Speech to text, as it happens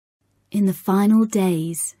In the final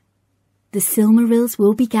days, the Silmarils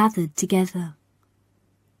will be gathered together.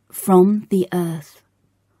 From the earth,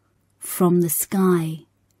 from the sky,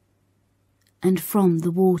 and from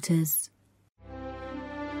the waters.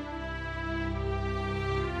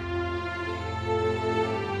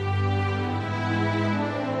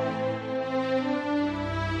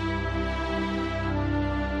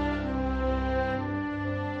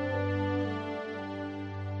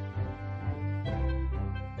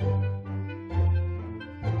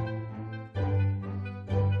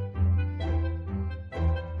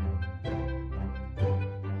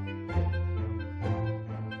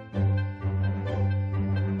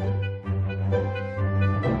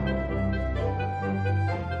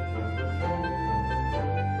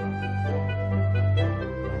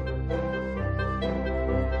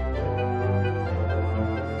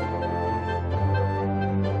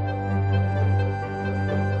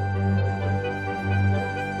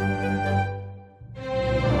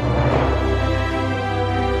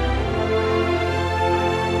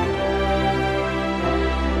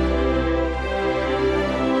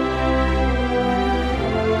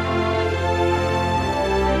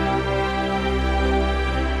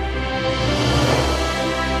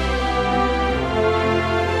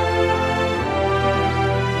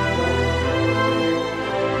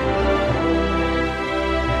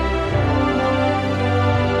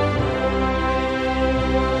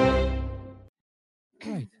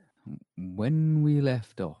 When we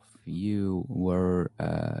left off, you were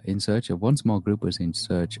in search of, one small group was in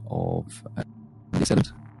search of the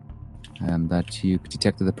assailant that you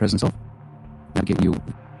detected the presence of. Navigate your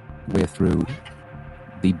way through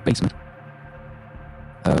the basement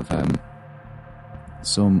of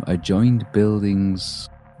some adjoined buildings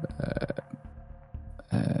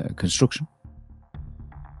construction.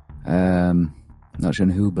 Not sure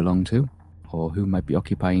who belonged to or who might be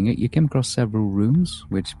occupying it. You came across several rooms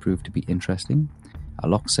which proved to be interesting. A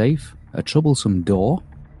lock safe, a troublesome door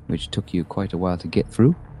which took you quite a while to get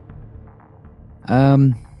through.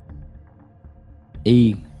 A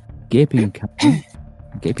gaping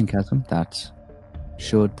chasm that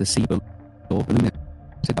showed the sea below, illuminated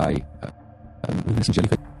by luminescent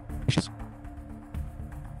jellyfishes,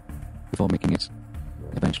 before making it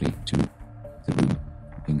eventually to the room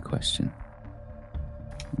in question.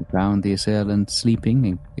 You found the assailant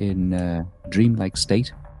sleeping in a dreamlike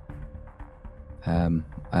state.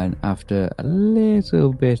 And after a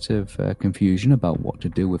little bit of confusion about what to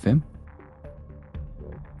do with him,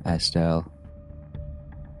 Estelle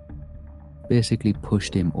basically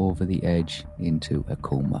pushed him over the edge into a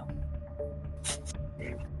coma.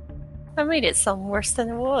 I made it sound worse than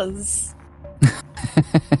it was.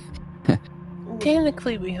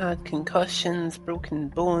 Technically, we had concussions, broken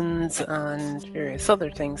bones, and various other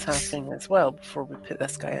things happening as well before we put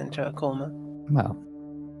this guy into a coma. Well,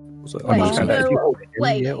 So, wait.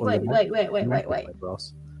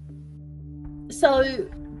 So,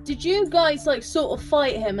 did you guys sort of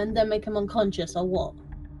fight him and then make him unconscious, or what?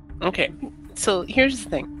 Okay, so here's the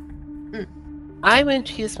thing. I went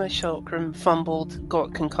to use my chakram, fumbled,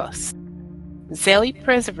 got concussed. Zelly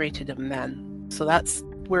preservated him then, so that's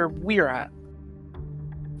where we're at.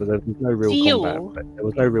 But there was no real combat. There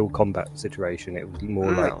was no real combat situation. It was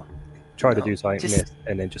more like try to do something, miss,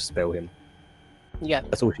 and then just spell him. Yeah,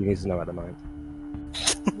 that's all she needs to know at the moment.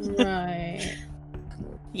 Right.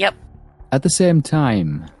 Yep. At the same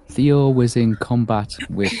time, Theo was in combat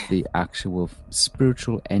with the actual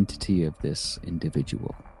spiritual entity of this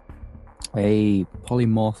individual. A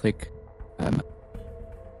polymorphic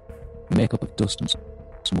makeup of dust and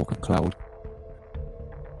smoke and cloud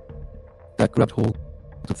that grabbed hold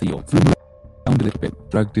of Theo, threw him around a little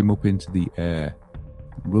bit, dragged him up into the air,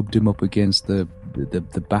 rubbed him up against the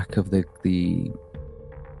back of the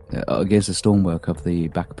against the stonework of the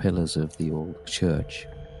back pillars of the old church.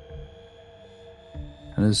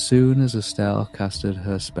 And as soon as Estelle casted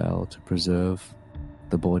her spell to preserve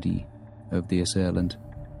the body of the assailant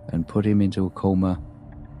and put him into a coma,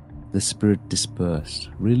 the spirit dispersed,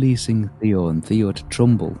 releasing Theo and Theo to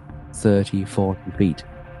tumble 30, 40 feet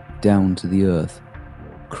down to the earth,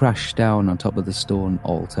 crash down on top of the stone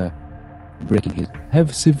altar,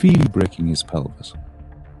 severely breaking his pelvis.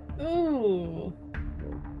 Ooh.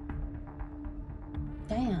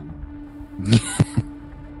 Damn.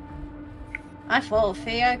 I thought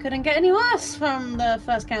Theo couldn't get any worse from the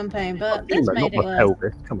first campaign, but this made it worse.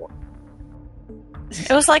 Pelvis. Come on.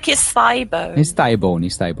 It was like his thigh bone. His thigh bone.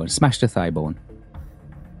 Smashed a thigh bone.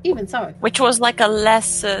 Even so. Which was like a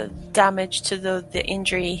lesser damage to the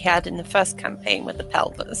injury he had in the first campaign with the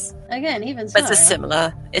pelvis. Again, even so. But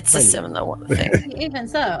it's a similar one thing. Even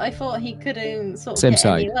so, I thought he couldn't sort of Same get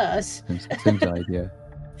side. any worse. Same side, yeah.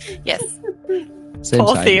 Yes. Same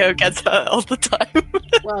Poor side. Theo gets hurt all the time.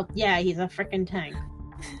 Well, yeah, he's a freaking tank.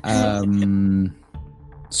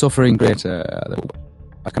 Suffering great.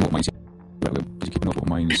 I can't know what mine is. Did you keep note what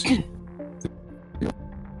mine is?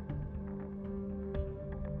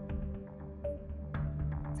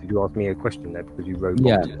 Did you ask me a question there because you wrote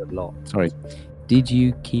Yeah. a lot? Sorry. Did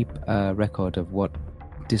you keep a record of what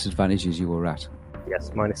disadvantages you were at?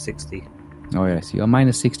 Yes, minus 60. Oh yes, you're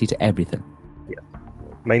minus 60 to everything.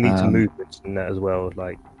 Mainly to movements and that as well,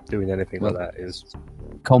 like doing anything like that is...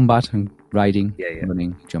 Combat and riding, Yeah.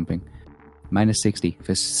 running, jumping. Minus 60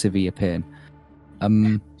 for severe pain.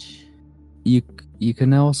 You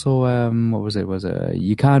can also what was it?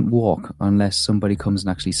 You can't walk unless somebody comes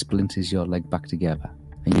and actually splinters your leg back together.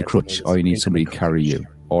 And you crutch, or you need somebody to carry you,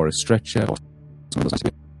 or a stretcher, or something like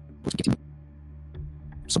that to get you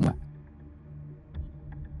somewhere.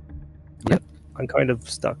 I'm kind of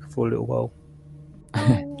stuck for a little while.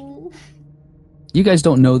 You guys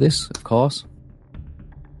don't know this, of course.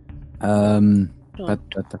 But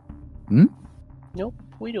Nope,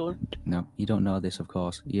 we don't. no, you don't know this, of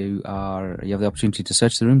course. You have the opportunity to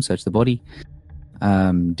search the room, search the body,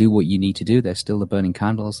 do what you need to do. There's still the burning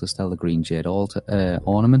candles. There's still the green jade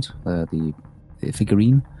ornament, the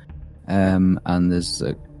figurine, and there's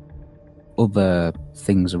other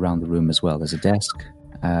things around the room as well. There's a desk.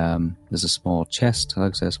 There's a small chest.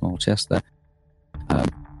 Like I say, a small chest there,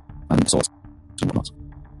 and swords and whatnot.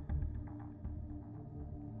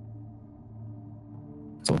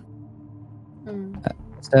 So,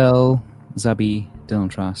 Estelle, Zabi, Dylan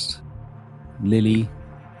Trust, Lily,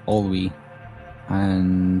 Olwe,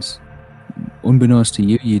 and unbeknownst to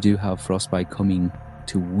you, you do have Frostbite coming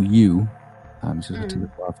to you. It's just too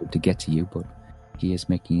far for him to get to you, but he is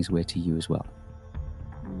making his way to you as well.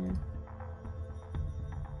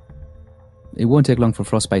 It won't take long for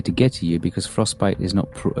Frostbite to get to you because Frostbite is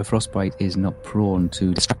not prone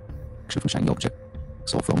to distraction from shiny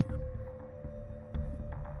objects or from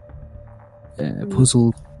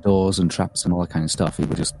puzzles, doors, and traps and all that kind of stuff. It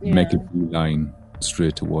will just make a line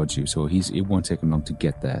straight towards you. So it won't take him long to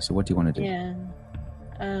get there. So what do you want to do? Yeah.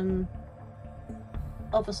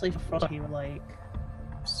 Obviously, for Frosty, like,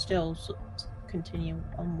 still continue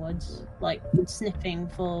onwards, like sniffing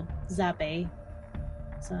for Zabi.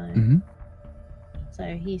 So. Mm-hmm. So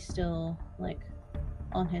he's still like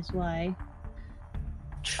on his way.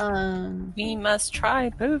 We must try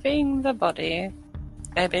moving the body.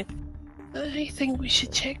 Maybe. I think we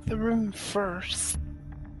should check the room first.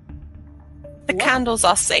 The candles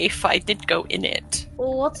are safe. I did go in it.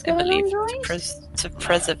 Well, what's I going believe on, Joyce? to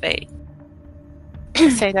preserve. I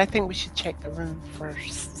said I think we should check the room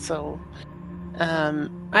first. So,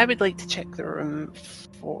 I would like to check the room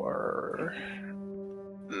for.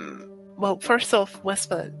 Well, first off,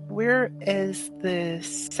 Whisper, where is the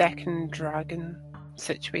second dragon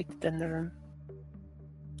situated in the room?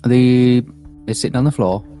 It's sitting on the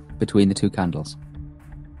floor between the two candles.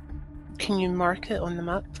 Can you mark it on the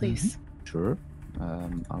map, please? Mm-hmm. Sure.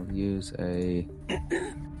 I'll use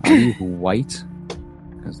white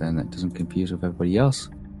because then that doesn't confuse with everybody else.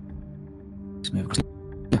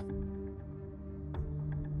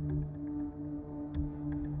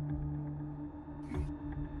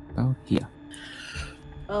 Oh, here.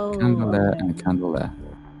 Oh, Candle there and a candle there.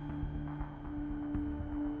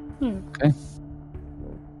 Okay.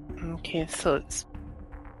 Okay, so it's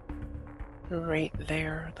right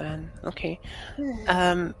there then. Okay.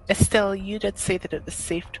 Estelle, you did say that it was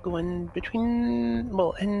safe to go in between,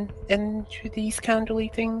 into these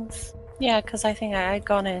candlely things? Yeah, because I think I had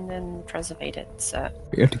gone in and preserved it, so...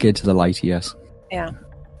 You have to get to the light, yes. Yeah.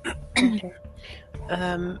 Okay.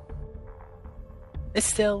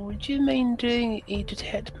 Estelle, would you mind doing a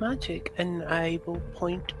detect magic, and I will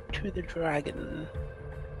point to the dragon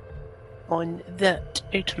on that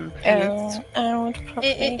item, please. I would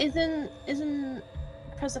probably... Isn't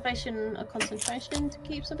preservation a concentration to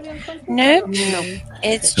keep somebody unconscious? No, No.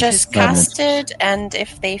 it's just casted, and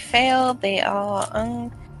if they fail, they are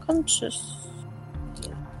unconscious.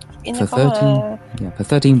 For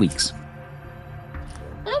 13 weeks.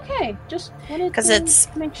 Okay, just wanted Because to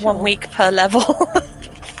it's make sure. 1 week per level.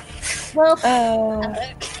 Well,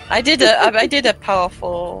 I did a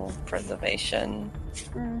powerful preservation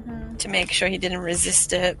mhm. to make sure he didn't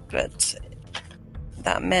resist it, but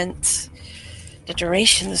that meant the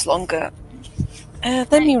duration is longer.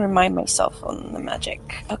 Let me remind myself on the magic.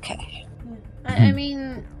 Okay. I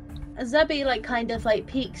mean, Zebby like kind of like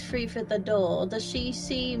peeks through the door. Does she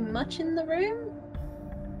see much in the room?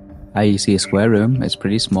 You see a square room. It's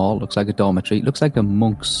pretty small. Looks like a dormitory. It looks like a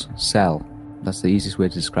monk's cell. That's the easiest way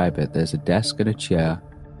to describe it. There's a desk and a chair.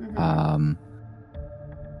 Mm-hmm.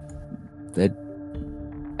 There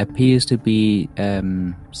appears to be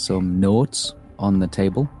some notes on the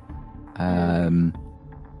table.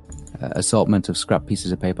 Assortment of scrap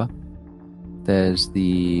pieces of paper. There's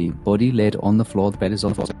the body laid on the floor. The bed is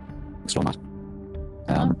on the floor. Straw mat.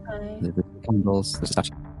 Okay. There's the candles. There's a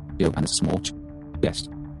statue and there's a small chest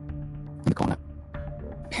in the corner.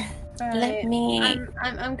 Right. Let me.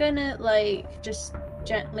 I'm gonna like just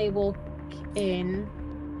gently walk in.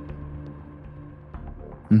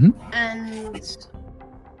 And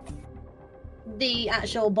the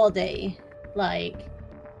actual body, like,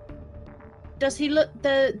 does he look?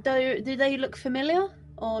 Do they look familiar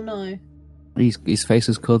or no? His face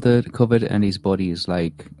is covered, and his body is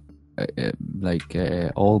like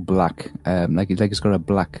all black, like it's got a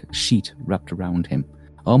black sheet wrapped around him,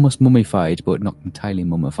 almost mummified, but not entirely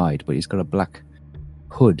mummified. But he's got a black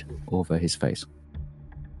hood over his face.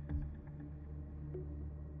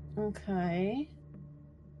 Okay.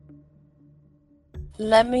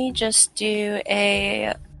 Let me just do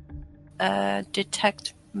a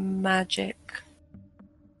detect magic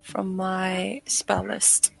from my spell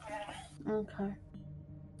list. Okay.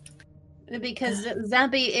 Because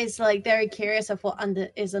Zabby is like very curious of what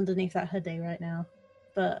is underneath that hoodie right now,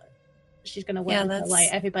 but she's gonna wait until like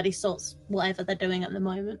everybody sorts whatever they're doing at the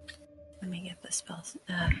moment. Let me get the spells.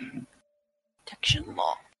 Detection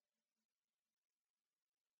law.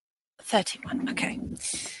 31. Okay.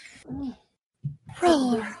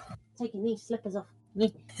 Roll. Taking these slippers off.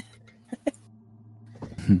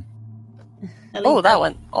 Oh, that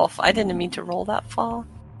went off. I didn't mean to roll that far.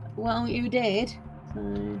 Well, you did.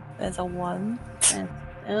 So... There's a 1.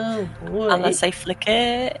 Oh boy! Unless I flick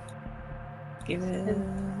it. Give it.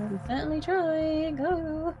 Can certainly try.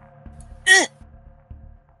 Go.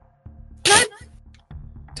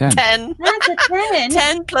 10. 10. That's a 10.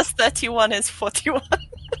 10 plus 31 is 41.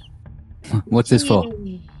 What's this for?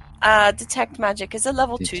 Detect magic is a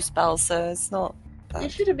level 2 spell, so it's not bad.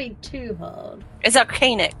 It shouldn't be too hard. It's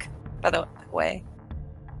arcanic, by the way.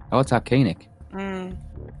 Oh, it's arcanic.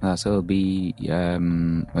 So it'll be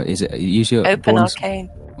is it usually Open arcane?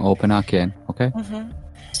 Open arcane. Okay. Mm-hmm.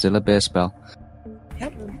 Still a base spell.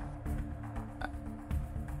 Yep.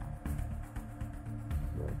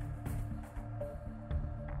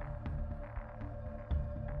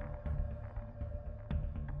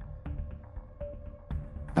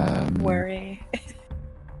 Worry.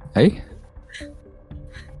 Hey?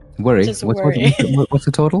 Worry? Just worry. What's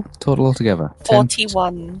the total? Total altogether?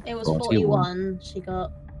 41. It was 41 she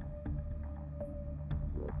got.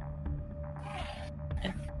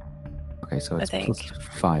 Okay, so it's I plus think.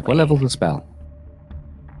 5. What level's the spell?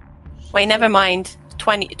 Wait, never mind.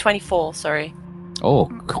 24, sorry. Oh,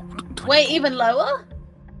 God. Wait, even lower?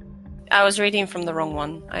 I was reading from the wrong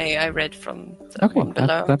one. I read from the one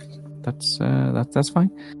below. That's fine.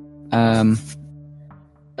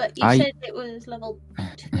 But you said it was level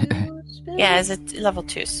 2 spell? Yeah, it's a level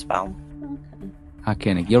 2 spell. Okay.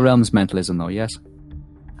 Arcanic. Your realm's mentalism, though, yes?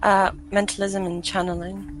 Mentalism and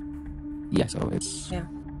channeling. Yes, it's... Yeah.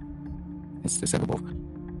 It's the seven above.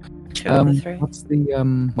 2 over 3. What's the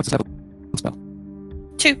level spell?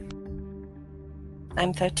 2.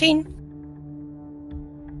 I'm 13.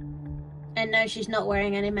 And no, she's not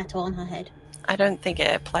wearing any metal on her head. I don't think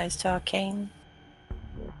it applies to arcane.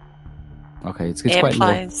 Okay, it's it quite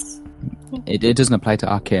applies. Low. It doesn't apply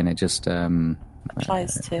to arcane. It just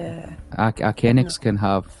applies to. Arcanics can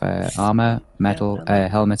have armor, metal,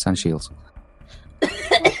 helmets, and shields.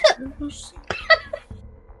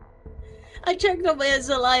 I checked on my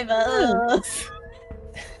saliva.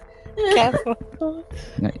 Careful.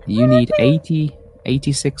 You need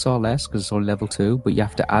 86 or less because it's on level 2, but you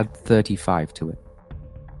have to add 35 to it.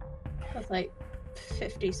 That's like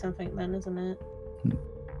 50 something then, isn't it?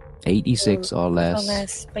 86 or less. Or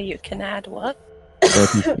less, but you can add what?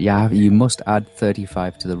 30, yeah, you must add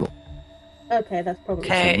 35 to the roll. Okay, that's probably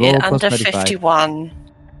okay. So roll Under 35. 51,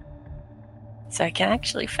 so I can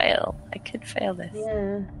actually fail. I could fail this.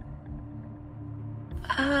 Yeah.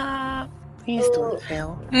 Please don't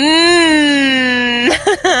fail.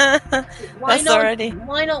 Why That's not? already.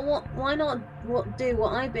 Why not? Why not? Do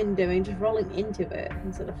what I've been doing, just rolling into it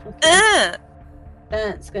instead of flicking.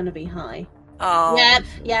 That's going to be high. Oh.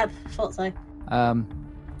 Yep. Thought so.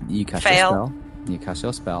 You cast Fail. your spell. You cast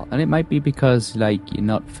your spell, and it might be because like you're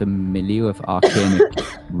not familiar with arcanic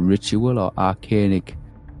ritual or arcanic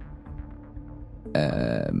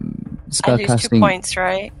I lose 2 points,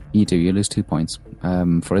 right? You do. You lose 2 points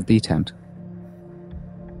for the attempt.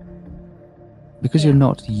 Because you're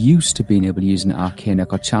not used to being able to use an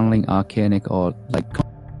arcanic or channeling arcanic or like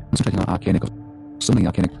concentrating on arcanic or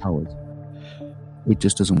summoning arcanic powers. It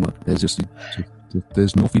just doesn't work. There's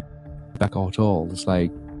no feedback at all. It's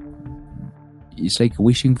like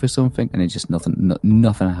wishing for something and it's just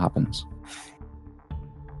nothing happens.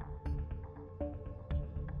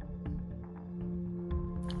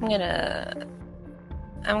 I'm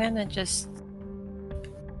gonna just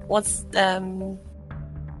I'll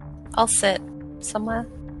sit somewhere.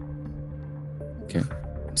 Okay.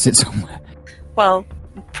 Sit somewhere. Well,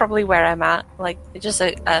 probably where I'm at, like just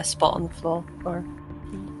a spot on the floor, or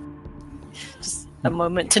just a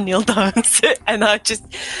moment to kneel down and sit, and I'll just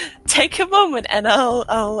take a moment and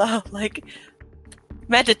I'll like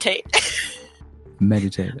meditate.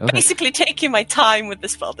 Meditate. Okay. Basically taking my time with the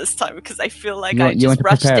spell this time because I feel like I just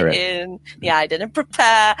rushed it in. Yeah, I didn't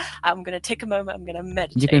prepare. I'm going to take a moment. I'm going to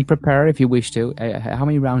meditate. You can prepare if you wish to. How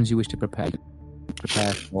many rounds do you wish to prepare?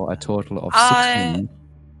 Prepare for a total of 16.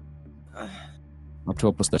 Up to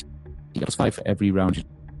a plus 30. You get plus 5 for every round you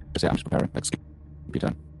say, I'm just preparing. Like, skip your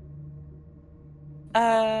turn.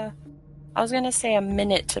 I was going to say a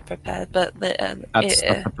minute to prepare, but... That's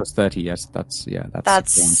plus 30, yes. That's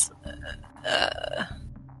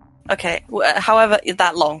okay. However,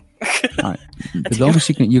 that long. Right. The longest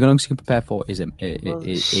you can prepare for is a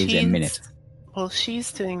minute. While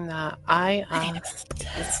she's doing that, I asked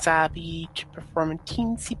Sabby to perform a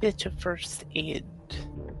teensy bit of first aid.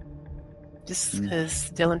 Just because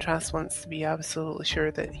Dylan Trask wants to be absolutely sure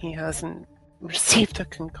that he hasn't received a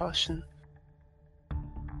concussion.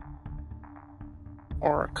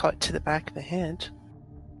 Or a cut to the back of the head.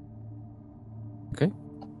 Okay.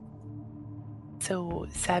 So,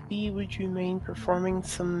 Sabby, would you mind performing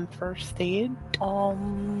some first aid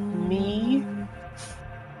on me?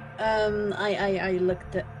 I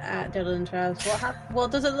looked at Dylan Trask.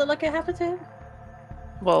 What does it look like it happened to him?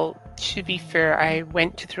 Well, to be fair, I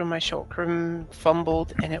went to throw my chakram,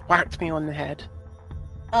 fumbled, and it whacked me on the head.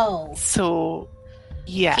 Oh. So,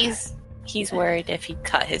 yeah. He's worried if he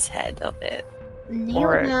cut his head a bit.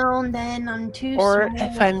 Kneel down then, I'm too Or small.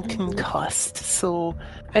 if I'm concussed. So,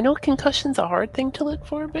 I know concussion's a hard thing to look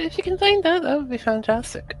for, but if you can find that would be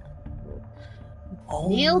fantastic. Oh.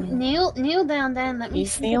 Kneel down then, let me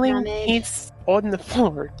see kneeling, the damage. he's on the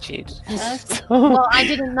floor, Jade. So, well, I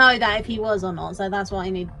didn't know that if he was or not, so that's what I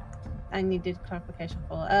needed clarification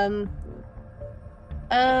for.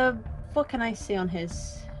 What can I see on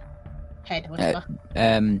his head? Whatever.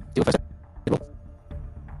 Do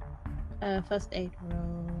First aid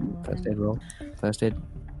roll. First aid.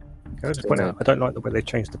 Can I just point out, I don't like the way they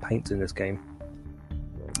changed the paints in this game.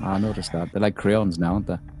 I noticed that. They're like crayons now, aren't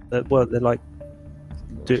they? They're like,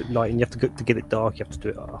 and you have to get it dark. You have to do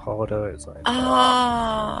it harder. It's like,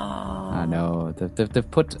 I know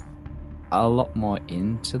they've put a lot more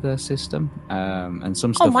into the system, and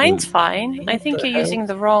some stuff. Oh, mine's fine. I think you're using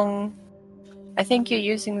the wrong. I think you're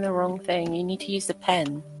using the wrong thing. You need to use the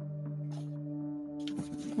pen,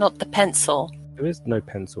 not the pencil. There is no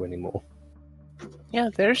pencil anymore. Yeah,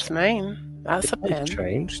 there's mine. That's a pen.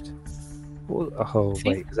 Changed. Oh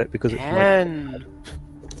wait, is that because pen.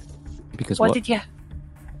 It's because what did you?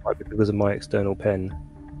 Might be because of my external pen.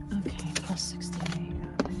 Okay, plus 68.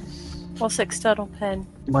 What's external pen?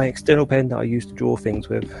 My external pen that I used to draw things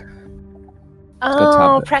with.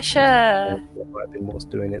 Oh, pressure! That might have been what's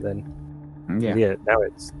doing it then. Yeah, now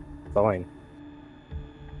it's fine.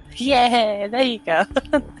 Yeah, there you go.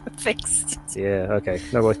 Fixed. Yeah, okay.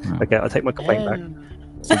 No worries. Okay, I'll take my complaint back.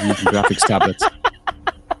 So you can graphics tablets.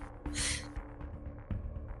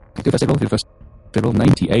 Do first roll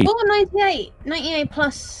 98. Oh, 98. 98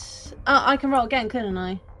 plus... I can roll again, couldn't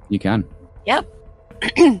I? You can. Yep.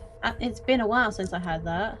 It's been a while since I had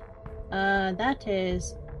that. That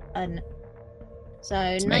is... So,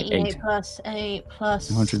 98 plus 8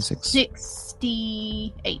 plus... 106.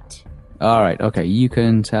 68. Alright, okay. You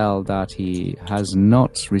can tell that he has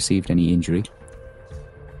not received any injury.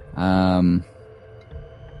 Yeah.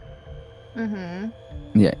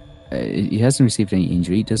 He hasn't received any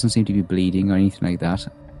injury. He doesn't seem to be bleeding or anything like that.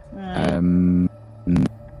 Right.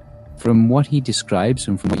 From what he describes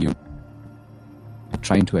and from what you're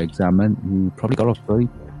trying to examine, you probably got off lightly.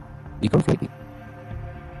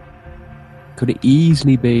 Could have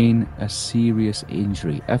easily been a serious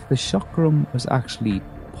injury. If the chakram was actually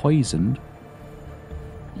poisoned,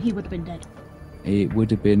 he would have been dead. It would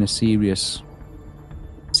have been a serious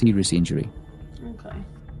injury. Okay.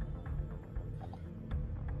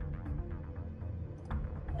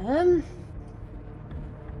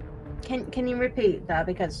 can you repeat that,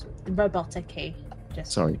 because the robotic key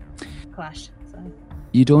just clashed. So.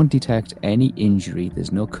 You don't detect any injury.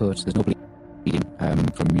 There's no cuts. There's no bleeding.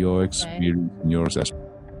 From your experience and your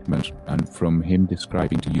assessment, and from him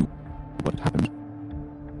describing to you what happened,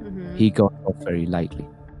 he got off very lightly.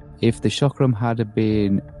 If the chakram had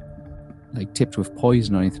been like tipped with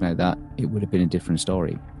poison or anything like that, it would have been a different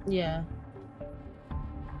story. Yeah.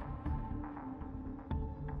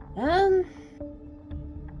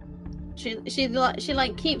 She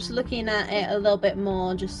like keeps looking at it a little bit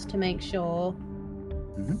more just to make sure.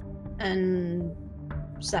 And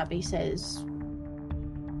Sabby says,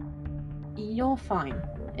 "You're fine.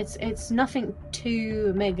 It's nothing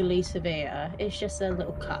too megally severe. It's just a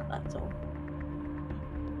little cut, that's all."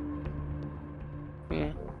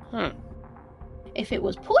 If it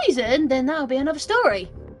was poison, then that would be another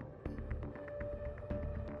story.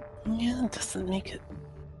 Yeah, it doesn't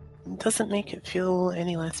make it feel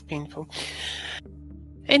any less painful.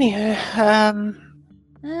 Anyhow,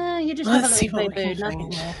 you just have a little boo-boo, nothing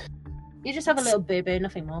more. You just have a little boo-boo,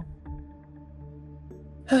 nothing more.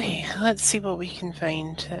 Okay, let's see what we can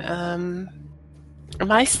find.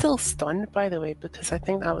 Am I still stunned, by the way? Because I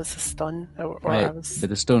think that was a stun. But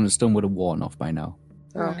the stun would have worn off by now.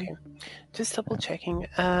 Okay, just double checking.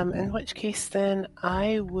 In which case, then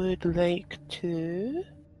I would like to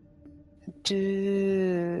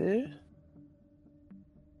do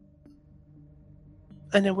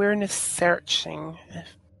an awareness searching, if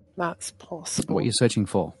that's possible. What are you searching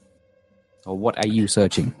for? Or what are you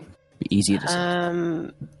searching? Be easier to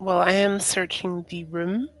search. Well, I am searching the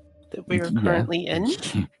room that we are currently in.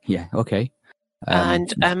 Yeah, okay.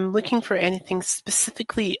 And I'm looking for anything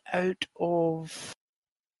specifically out of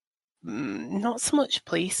not so much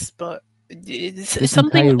place, but it's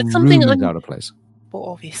something out of place. Well,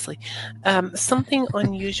 obviously, something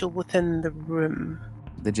unusual within the room.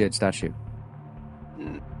 The jade statue.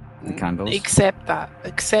 The candles. Except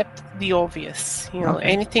the obvious.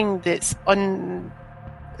 Anything that's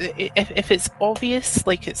if it's obvious,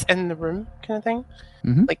 like it's in the room, kind of thing.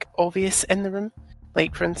 Like obvious in the room.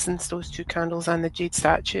 Like, for instance, those two candles and the jade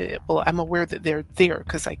statue. Well, I'm aware that they're there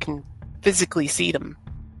because I can physically see them.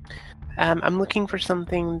 I'm looking for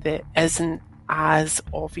something that isn't as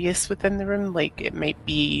obvious within the room. Like, it might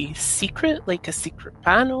be secret, like a secret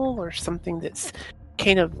panel, or something that's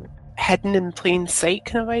kind of hidden in plain sight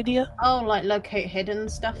kind of idea. Oh, like locate hidden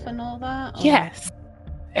stuff and all that? Or... Yes.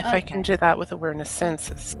 If I can do that with awareness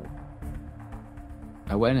senses.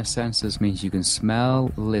 Awareness senses means you can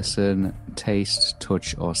smell, listen, taste,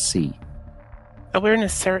 touch, or see.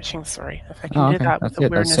 Awareness searching, sorry. If I can do that with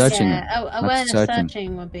awareness searching. Awareness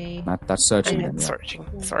searching would be... That's searching. I meant searching.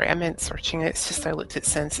 Yeah. Sorry, I meant searching. It's just I looked at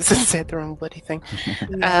senses and said the wrong bloody thing.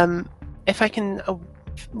 If I can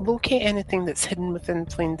locate anything that's hidden within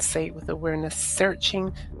plain sight with awareness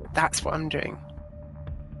searching, that's what I'm doing.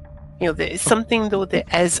 It's something, though,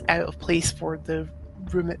 that is out of place for the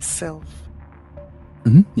room itself.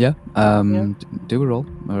 Yeah. Do a roll.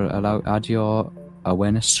 Or add your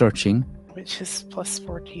awareness searching. Which is plus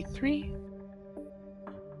 43.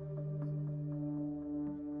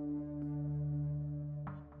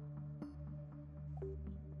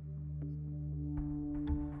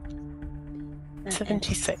 That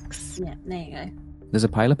 76. Yeah, there you go. There's a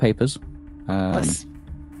pile of papers. Plus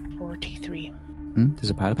 43. There's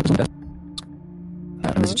a pile of papers on the desk.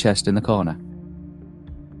 And there's a chest in the corner.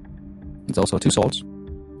 There's also 2 swords.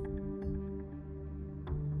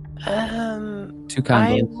 2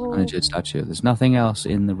 candles and a jade statue. There's nothing else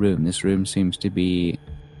in the room. This room seems to be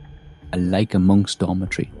like a monk's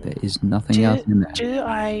dormitory. There is nothing else in there. Do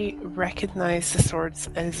I recognize the swords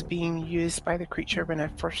as being used by the creature when I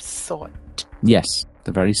first saw it? Yes.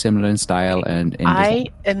 They're very similar in style and in I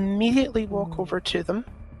immediately walk over to them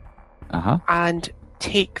and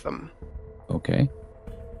take them. Okay.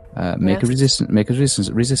 Make a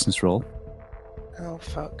resistance roll. Oh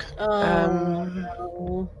fuck.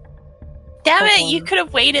 No. Damn it! You could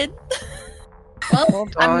have waited. Well,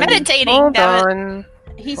 I'm meditating. Hold on.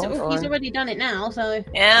 He's already done it now, so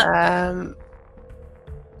yeah.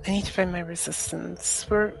 I need to find my resistance.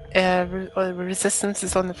 Resistance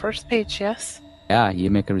is on the first page, yes? Yeah, you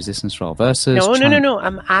make a resistance roll versus. No.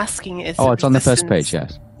 I'm asking. It's on the first page,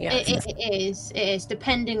 yes. Yeah, it is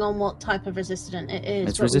depending on what type of resistant it is.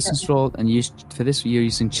 It's resistance roll, and for this you're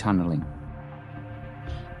using channeling.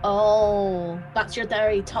 Oh, that's your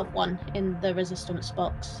very top one in the resistance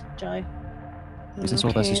box, Joe. Resistance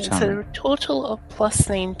roll versus channeling. It's a total of plus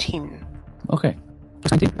 19. Okay,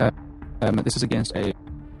 plus 19. This is against a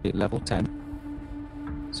level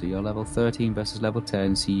 10. So you're level 13 versus level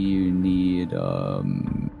 10. So you need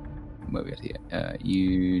where we at here?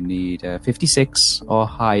 You need 56 or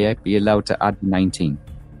higher. Be allowed to add 19.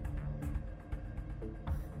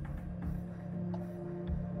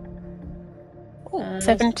 Oh,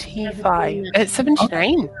 75.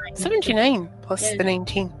 79. 79 plus the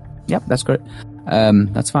 19. Yep, that's correct.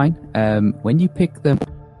 That's fine. When you pick them,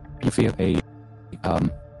 you feel a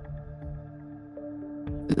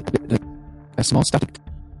small static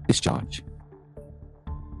discharge.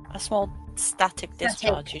 A small static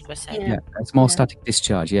discharge, you were saying. Yeah, a small static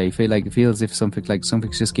discharge. Yeah, you feel like it feels as if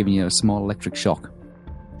something's just giving you a small electric shock.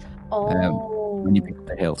 When you pick up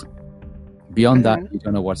the hilt. Beyond that, you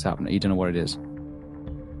don't know what's happening. You don't know what it is.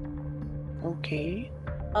 Okay.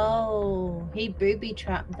 Oh, he booby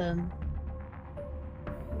trapped them.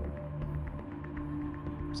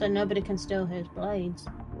 So nobody can steal his blades.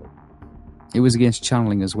 It was against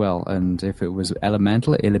channeling as well, and if it was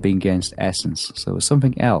elemental, it'll be against essence. So it's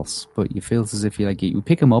something else, but you feel as if you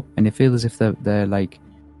pick them up, and you feel as if they're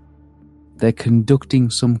conducting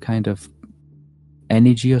some kind of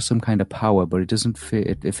energy or some kind of power, but it doesn't feel.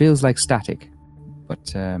 It feels like static,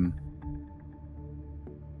 but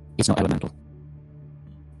it's not elemental.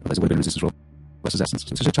 Otherwise, it would have been resistance roll versus essence. So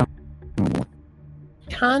it's just a channel.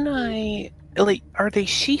 Can I are they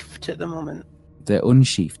sheathed at the moment? They're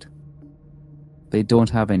unsheathed. They don't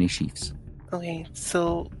have any sheaths. Okay,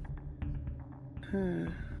 so...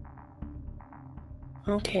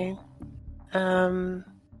 Okay.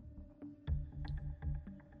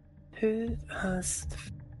 Who has the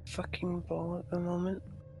fucking ball at the moment?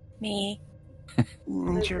 Me.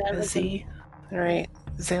 You're busy. Alright,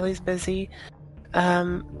 Zelly's busy.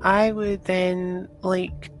 I would then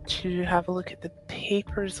like to have a look at the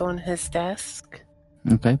papers on his desk.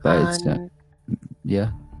 Okay, but it's...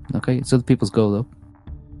 yeah. Okay, so the people's go though.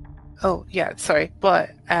 Oh yeah, sorry, but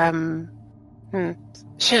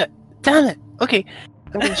shit, damn it. Okay,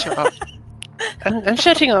 I'm gonna shut up. I'm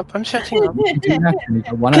shutting up. I'm shutting up.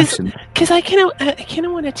 One action. Because I kind of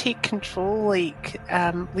want to take control,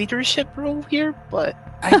 leadership role here, but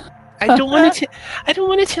I don't want to. I don't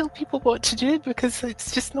want to tell people what to do because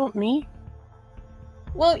it's just not me.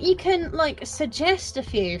 Well, you can suggest a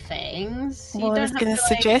few things. Well, I was going to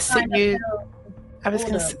suggest that you. I was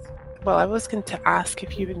going to ask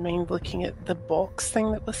if you would mind looking at the box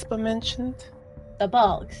thing that Whisper mentioned. The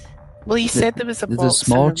box? Well, you said there was a box. There's a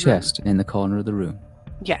small chest in the corner of the room.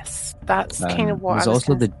 Yes, that's kind of what there's I was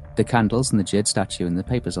also the candles and the jade statue and the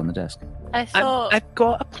papers on the desk. I thought... I've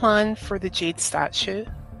got a plan for the jade statue.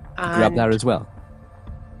 Grab that as well.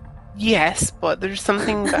 Yes, but there's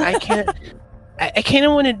something that I can't... I kind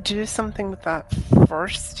of want to do something with that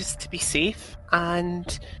first, just to be safe.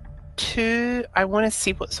 And... 2, I want to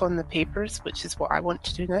see what's on the papers, which is what I want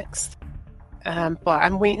to do next. But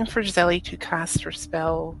I'm waiting for Zelly to cast her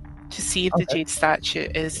spell to see if the jade statue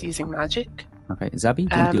is using magic. Okay, Zabby,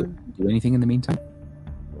 do you do anything in the meantime?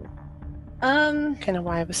 Kind of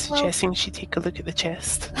why I was suggesting she take a look at the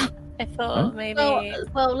chest. I thought maybe.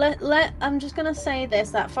 Let I'm just gonna say this: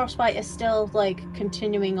 that first fight is still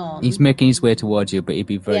continuing on. He's making his way towards you, but he'd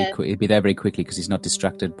be he'd be there very quickly because he's not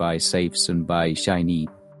distracted by safes and by shiny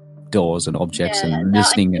doors and objects and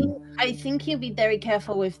listening. I think he'll be very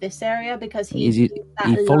careful with this area because he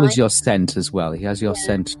follows your scent as well. He has your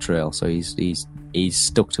scent trail, so he's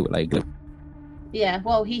stuck to it like glue. Yeah,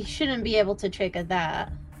 well, he shouldn't be able to trigger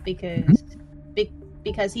that because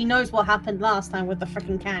because he knows what happened last time with the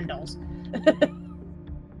freaking candles.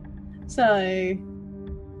 So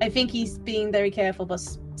I think he's being very careful but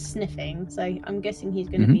sniffing. So I'm guessing he's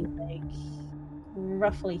going to be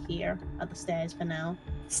roughly here at the stairs for now.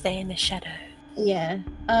 Stay in the shadow. Yeah.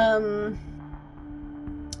 I'm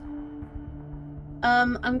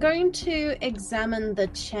going to examine the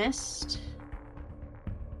chest.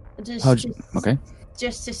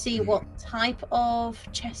 Just to see what type of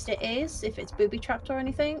chest it is, if it's booby trapped or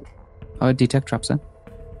anything. Oh, detect traps then.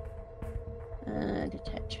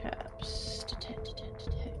 Detect traps. Detect.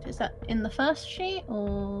 Is that in the first sheet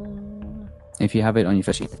or? If you have it on your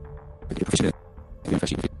first sheet. Not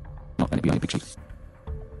going to be on your big sheet.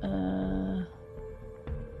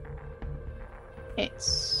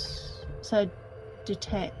 It's so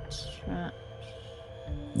detect traps.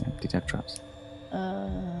 Yeah, detect traps.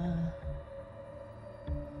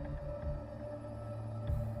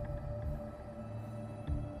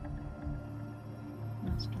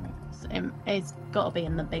 It's got to be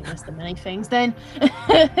in the big list of many things then.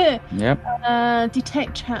 Yep.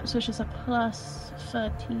 Detect traps, which is a plus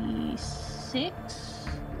 36.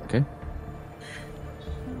 Okay.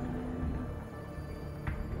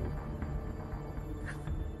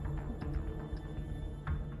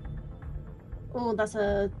 Oh, that's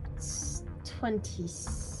a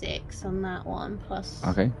 27. 6 on that one, plus...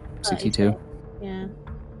 Okay, 62. Yeah.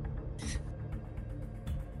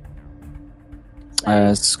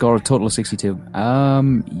 Score a total of 62.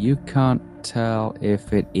 You can't tell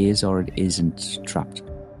if it is or it isn't trapped.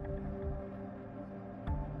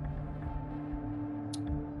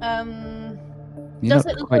 Does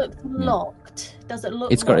it look locked? Does it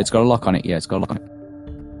look? It's got a lock on it. Yeah, it's got a lock on it.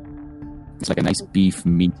 It's like a nice beef,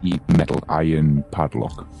 meaty metal iron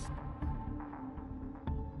padlock.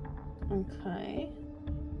 Okay.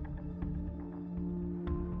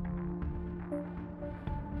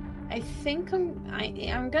 I think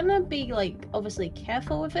I'm gonna be like obviously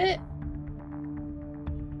careful with it,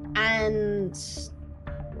 and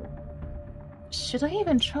should I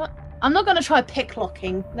even try? I'm not gonna try pick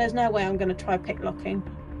locking. There's no way I'm gonna try pick locking.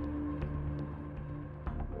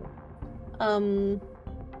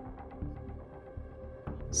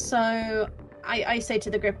 So I say to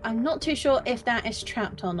the group, I'm not too sure if that is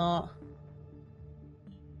trapped or not.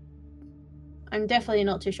 I'm definitely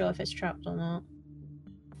not too sure if it's trapped or not.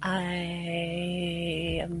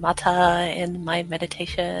 I mutter in my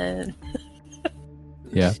meditation.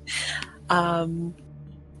 Yeah.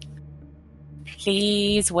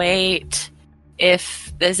 Please wait.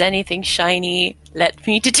 If there's anything shiny, let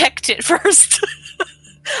me detect it first.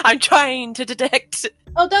 I'm trying to detect.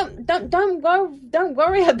 Oh, don't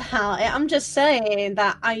worry about it. I'm just saying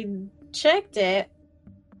that I checked it,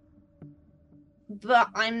 but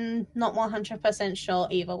I'm not 100% sure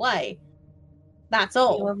either way. That's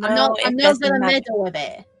all. I'm not gonna meddle with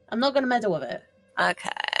it. I'm not gonna meddle with it. Okay.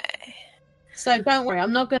 So don't worry.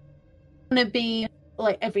 I'm not gonna be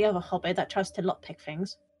like every other hobbit that tries to lockpick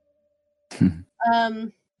things.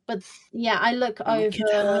 But yeah, I look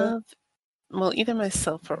over. Well, either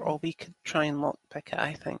myself or Olby could try and lockpick it,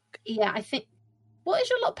 I think. Yeah, I think. What is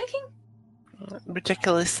your lockpicking?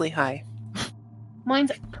 Ridiculously high.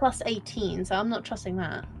 Mine's plus 18, so I'm not trusting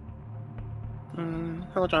that.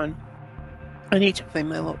 Hold on. I need to play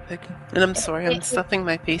my lockpicking. And I'm sorry, I'm stuffing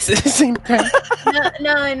my face at the same time.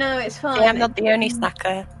 No, it's fine. Yeah, I'm not the only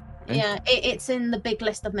snacker. Yeah, it's in the big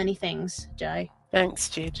list of many things, Joe. Thanks,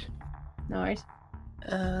 Jade. No worries.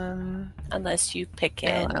 Unless you pick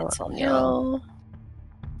it, it's on your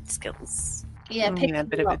skills. Yeah,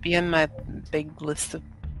 but it would be in my big list of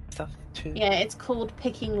stuff too. Yeah, it's called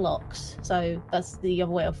picking locks, so that's the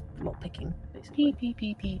other way of lock picking, basically.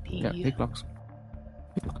 Yeah, pick locks.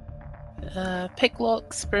 Pick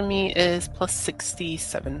locks for me is plus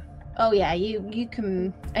 67. Oh yeah, you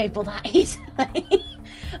can able that easily.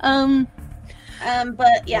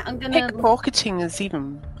 But yeah, I'm gonna. Pickpocketing is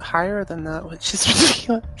even higher than that, which is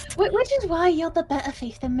ridiculous. Which is why you're the better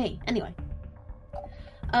thief than me. Anyway,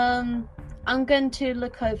 I'm going to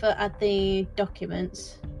look over at the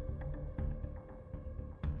documents.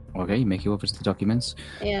 Okay, you make your way over to the documents.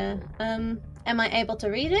 Yeah. Am I able to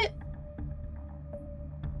read it?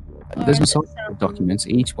 There's a sort of documents.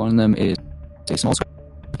 Each one of them is a small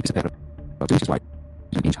piece of paper, about 2 inches wide,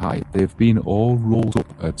 1 inch high. They've been all rolled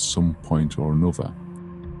up at some point or another.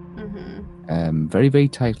 Mm-hmm. Very, very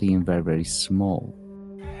tightly and very, very small.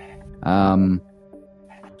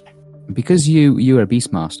 Because you're a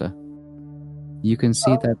Beastmaster, you can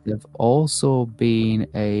see that there've also been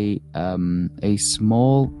a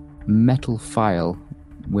small metal file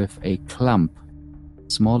with a clamp,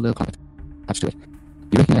 small little clamp attached to it.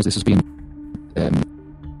 You recognise this as being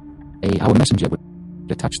our messenger would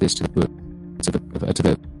attach this to the bird, to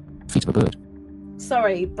the feet of a bird.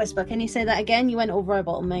 Sorry, Whisper, can you say that again? You went all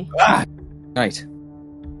robot on me. Right.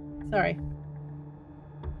 Sorry.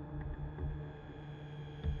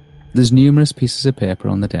 There's numerous pieces of paper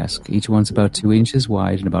on the desk. Each one's about 2 inches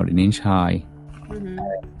wide and about 1 inch high. Mm-hmm.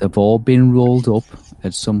 They've all been rolled up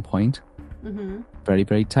at some point, Mm-hmm. very,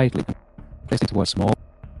 very tightly, placed into a small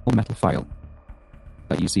metal file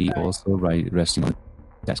that you see also resting on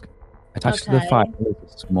the desk. Attached to the file is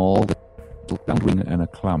a small little round ring And a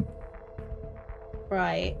clamp.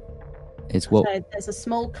 Right. It's what? So there's a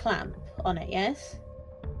small clamp on it, yes?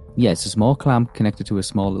 Yes, a small clamp connected to a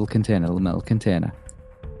small little container, little metal container.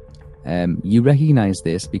 You recognise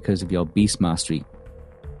this because of your beast mastery.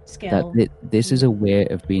 Skill. That this is a way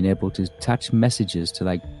of being able to attach messages to,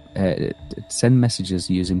 like, send messages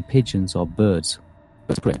using pigeons or birds.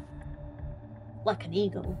 Birds of prey. Like an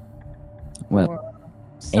eagle. Well, Or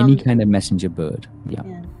any kind of messenger bird. Yeah.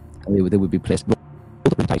 Yeah. They would be placed rolled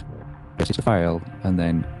up in tight, placed into a file, and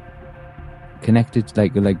then connected,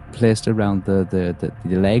 like placed around the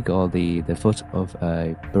leg or the foot of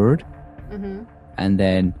a bird, Mm-hmm. and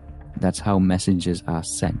then that's how messages are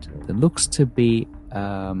sent. There looks to be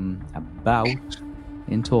about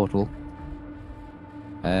in total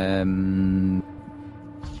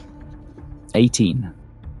 18.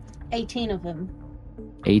 18 of them.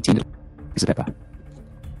 18 pieces of paper.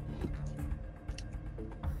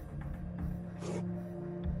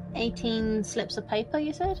 18 slips of paper,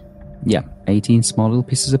 you said? Yeah, 18 small little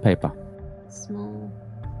pieces of paper. Small.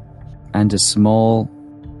 And a small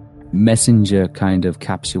messenger kind of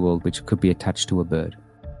capsule which could be attached to a bird.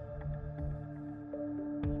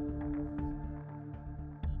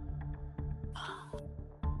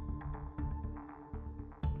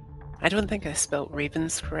 I don't think I spelt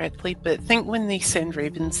ravens correctly, but think when they send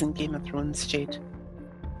ravens in Game of Thrones, Jade.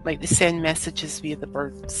 Like they send messages via the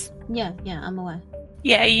birds. Yeah, I'm aware.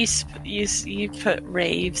 Yeah, you put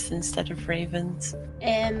raves instead of ravens.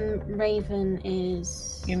 Raven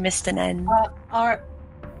is... You missed an N. Raven.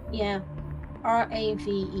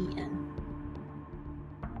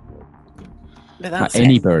 But that's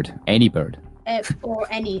Any it. bird. Any bird. Or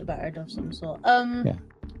any bird of some sort. Yeah.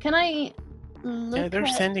 Can I look Yeah, they're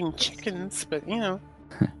at... sending chickens, but you know.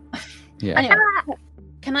 Yeah. Anyway,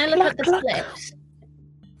 can I look at the slips?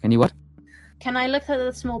 Can you what? Can I look at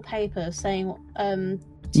the small paper saying...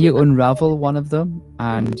 You unravel one of them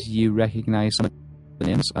and you recognize some of the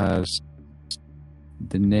names as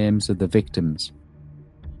the names of the victims.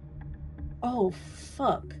 Oh,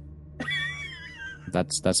 fuck.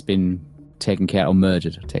 That's been taken care of,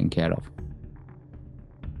 taken care of.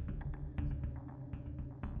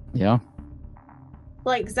 Yeah.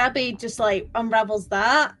 Like, Zabby just, like, unravels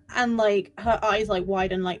that, and, like, her eyes, like,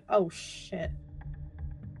 widen, like, oh, shit.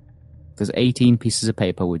 There's 18 pieces of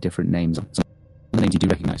paper with different names. Some names you do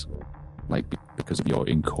recognize. Like, because of your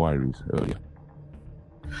inquiries earlier.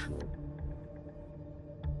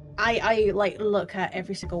 I like, look at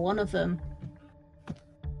every single one of them.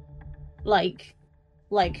 Like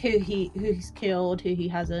who he's killed, who he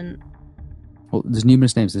hasn't. Well, there's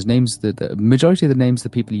numerous names. There's names that the majority of the names are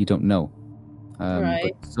people you don't know.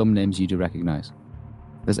 Right. But some names you do recognize.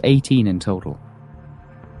 There's 18 in total.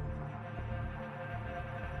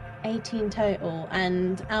 18 total,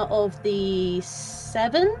 and out of the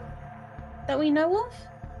 7 that we know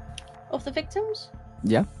of the victims?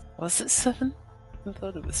 Yeah. Was it 7? I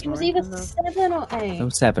thought it was It was more either than that. 7 or 8.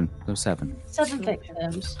 Those 7. Those 7. 7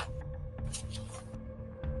 victims.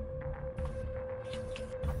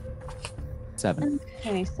 7.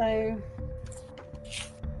 Okay, so...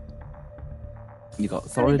 You got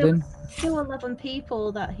there Thoradin. was still 11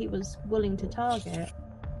 people that he was willing to target.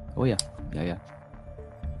 Oh yeah. Yeah.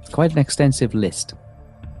 It's quite an extensive list.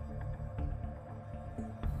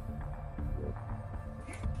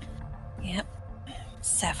 Yep.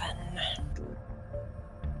 7.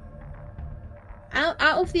 Out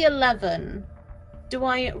of the 11, do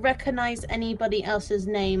I recognize anybody else's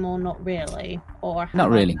name or not really? Or have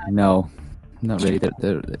Not I- really. No. Not really.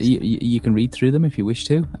 You can read through them if you wish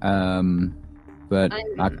to. But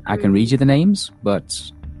I can read you the names.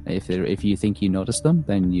 But if you think you notice them,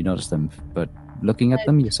 then you notice them. But looking at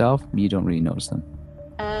them yourself, you don't really notice them.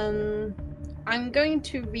 I'm going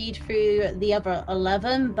to read through the other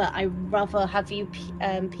 11, but I'd rather have you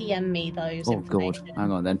PM me those. Oh god. information,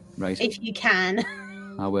 Hang on then. Right. if you can,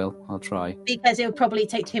 I will. I'll try. because it would probably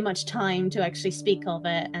take too much time to actually speak of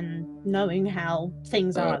it, and knowing how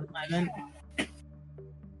things are at the moment.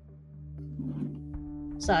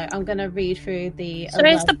 So I'm going to read through the. So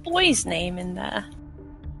is the boy's name in there?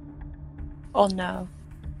 Oh no.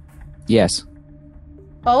 Yes.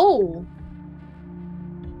 Oh.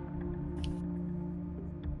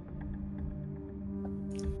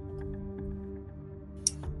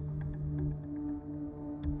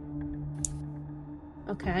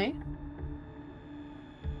 Okay.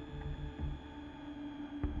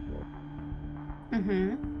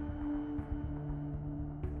 Mm-hmm.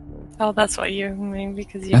 Oh, that's what you mean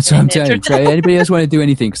because you. That's what I'm telling you. So anybody else want to do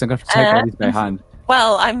anything? Because I'm going to have to take all these by hand.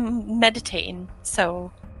 Well, I'm meditating,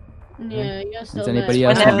 so Yeah, you're still Does anybody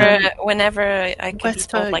there. else whenever I could be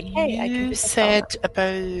Whisper, told, like, hey, I can you do this said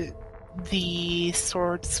about the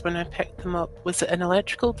swords when I picked them up. Was it an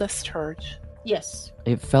electrical discharge? Yes.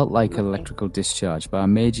 It felt like electrical discharge, but I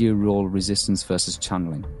made you roll resistance versus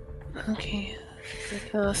channeling. Okay. We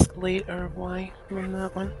can ask later why on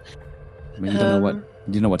that one. I mean, you don't know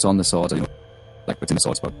you know what's on the sword, or like what's in the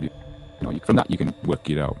swords, but From that, you can work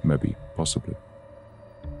it out, maybe, possibly.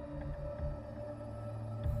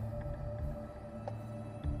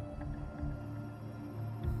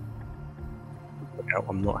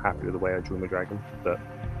 I'm not happy with the way I drew my dragon, but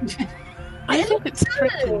I think it's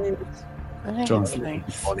pretty. I think John. it's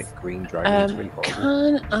nice. iconic green dragon. It's really horrible.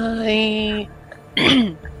 Can I...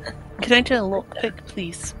 Can I do a lockpick,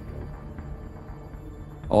 please?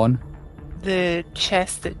 on. The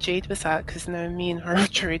chest that Jade was at, because now me and her are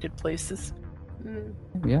traded places.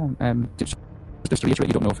 Yeah. Just to reiterate,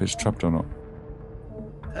 you don't know if it's trapped or not.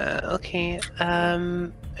 Okay.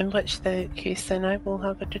 In which case, then I will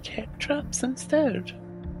have a detect traps instead.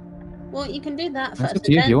 Well, you can do that That's first. up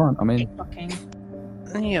to you if and you then want. I mean,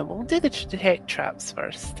 pickpocketing. Yeah, we'll do the detect traps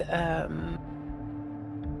first. I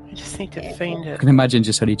just need to find I it. can imagine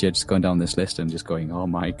just Honey just going down this list and just going, "Oh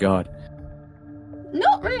my god."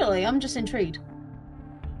 Not really. I'm just intrigued.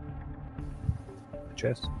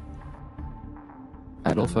 Chest.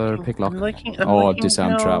 I'd offer picklock. I'm looking,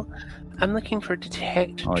 disarm trap. I'm looking for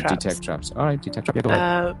detect Or traps. detect traps. All right, detect trap. Yeah, go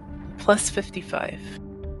ahead. Plus 55.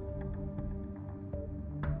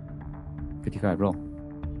 55 roll.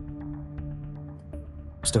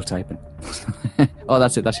 Still typing. Oh,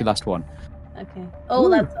 that's it. That's your last one. Okay. Oh,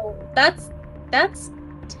 that's all. That's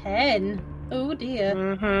 10. Oh dear.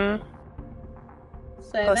 Mm-hmm.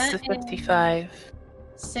 So Plus that the 55.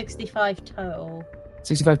 is 65 total.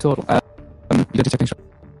 65 total. You're detecting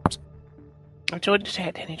traps. I don't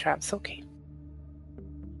detect any traps. Okay.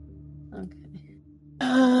 Okay.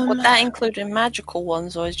 Would that include magical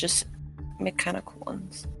ones or is just mechanical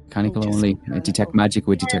ones? Mechanical Just only. mechanical. Detect magic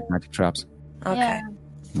would detect magic traps. Okay. Yeah.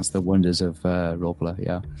 That's the wonders of roleplay,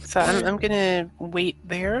 yeah. So I'm gonna wait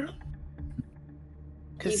there.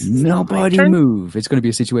 'Cause it's not my Nobody turn. move. It's going to be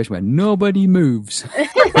a situation where nobody moves.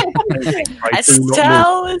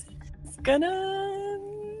 Estelle is gonna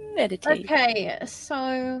meditate. Okay,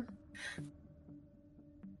 so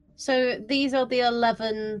these are the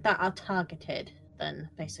 11 that are targeted, then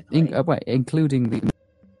basically. Including the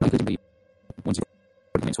ones you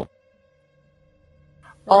already saw.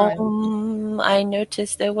 Right. I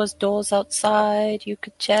noticed there was doors outside. You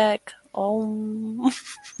could check.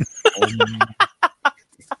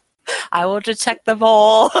 I will detect them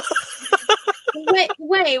all.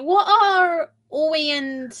 wait, what are Oi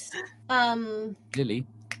and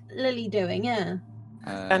Lily doing? Yeah.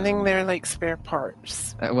 Standing there like spare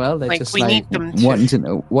parts. Well, they're Like, just we like need them to- wanting to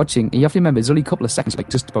know, watching. You have to remember, it's only a couple of seconds, like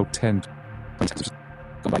just about 10, 20 seconds just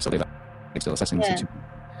gone by, so they're like still assessing the Yeah. situation.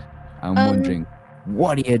 I'm wondering,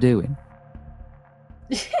 what are you doing?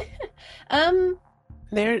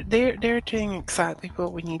 They're doing exactly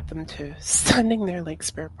what we need them to. Standing there like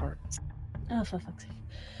spare parts. Oh, for fuck's sake.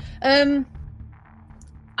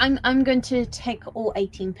 I'm going to take all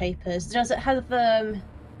 18 papers. Does it have the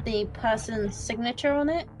person's signature on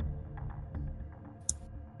it?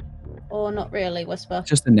 Or not really, Whisper?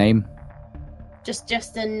 Just the name. Just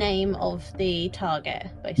the name of the target,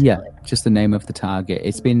 basically. Yeah, just the name of the target.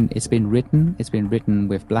 It's been written. It's been written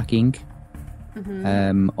with black ink,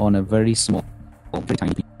 on a very small, very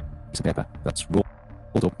tiny piece of paper that's rolled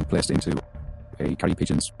up and placed into a carrier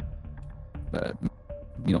pigeon's,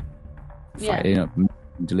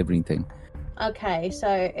 delivering thing. Okay, so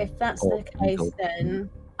if that's the case, then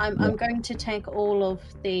I'm going to take all of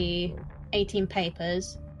the 18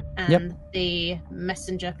 papers and the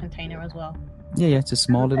messenger container as well. Yeah, it's a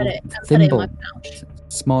small little Put it in thimble. my pouch.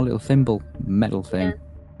 Small little thimble metal thing.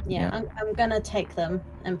 Yeah. I'm gonna take them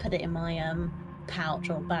and put it in my pouch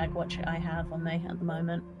or bag, which I have on me at the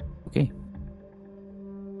moment. Okay.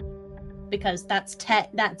 Because that's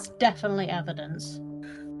definitely evidence.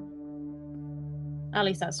 At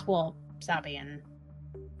least that's what Sabian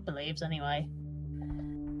believes, anyway.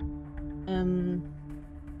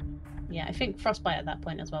 Yeah, I think Frostbite at that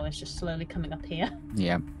point as well is just slowly coming up here.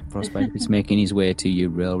 Yeah, Frostbite is making his way to you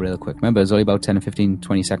real quick. Remember, there's only about 10 or 15,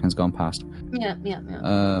 20 seconds gone past. Yeah.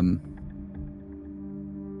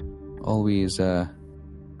 Always come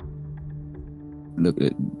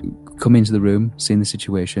into the room, seeing the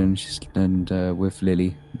situation, and with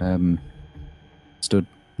Lily stood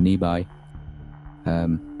nearby,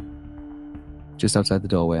 just outside the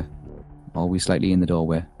doorway, always slightly in the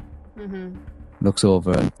doorway. Looks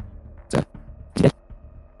over and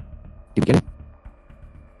did we get him?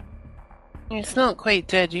 It's not quite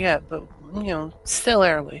dead yet, but still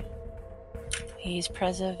early. He's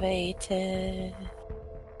preservated.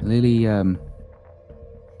 Lily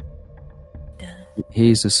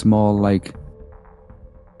here's a small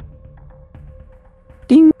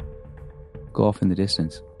ding go off in the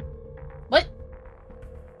distance. What?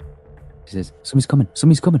 She says,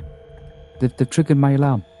 Somebody's coming. They've triggered my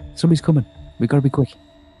alarm. Somebody's coming. We gotta be quick.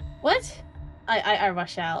 What? I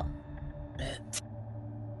rush out.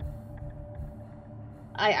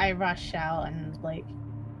 I rush out and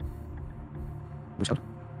Watch out.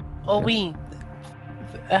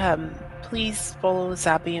 Please follow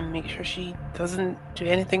Zabby and make sure she doesn't do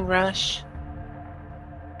anything rash.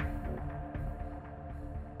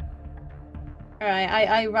 Alright,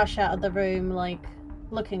 I rush out of the room,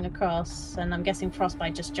 looking across, and I'm guessing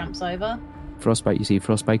Frostbite just jumps over. Frostbite, you see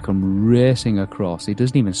Frostbite come racing across. He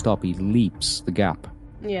doesn't even stop. He leaps the gap.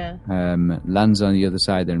 Yeah. Lands on the other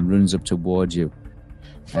side, then runs up towards you.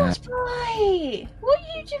 Frostbite! What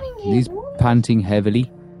are you doing here? He's panting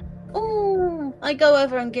heavily. Oh, I go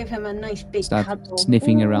over and give him a nice big Start cuddle.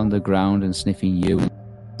 sniffing around the ground and sniffing you.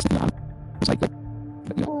 It's like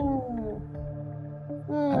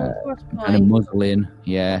Frostbite. and a muzzle in.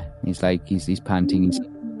 Yeah, he's like he's panting. He's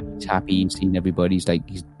happy. He's seen everybody. He's like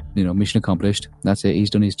he's mission accomplished. That's it. He's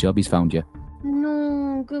done his job. He's found you.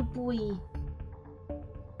 No, good boy.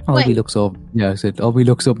 Albie looks up. Yeah, I said. Albie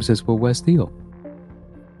looks up and says, "Well, where's Theo?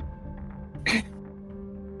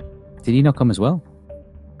 Did he not come as well?"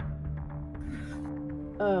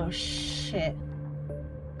 Oh shit.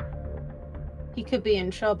 He could be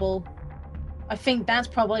in trouble. I think that's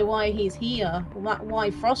probably why he's here. Why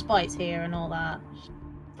Frostbite's here and all that.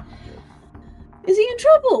 Is he in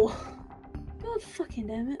trouble? God fucking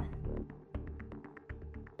damn it.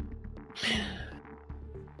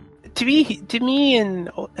 Do me and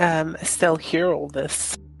Estelle hear all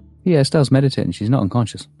this? Yeah, Estelle's meditating. She's not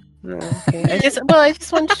unconscious. No, okay. I just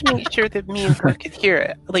wanted to make sure that me and her could hear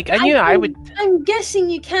it. Like I knew I would. I'm guessing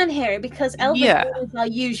you can hear it because elves are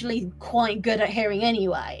usually quite good at hearing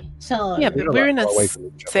anyway. So yeah, but we're in a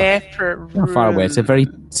separate room. Not far away. It's a very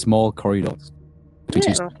small corridor.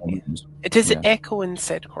 Does it echo in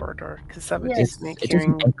said corridor? Because that would just make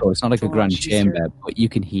hearing. Doesn't echo. It's not like a grand chamber, but you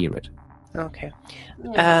can hear it. Okay.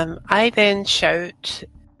 Yeah. I then shout,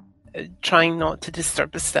 trying not to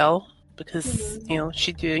disturb Estelle because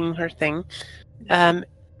she's doing her thing.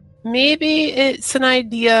 Maybe it's an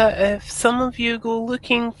idea if some of you go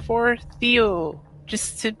looking for Theo,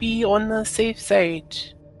 just to be on the safe side.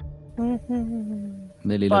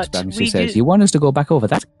 Lily looks back and she says, "You want us to go back over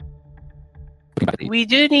that?" We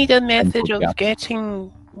do need a method of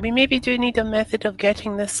getting. We maybe do need a method of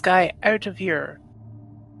getting this guy out of here.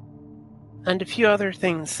 And a few other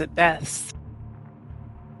things at best.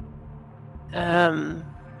 And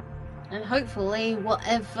hopefully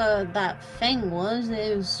whatever that thing was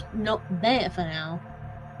is not there for now.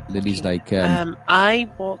 Lily's like... I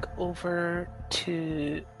walk over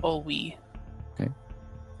to Olwe. Okay.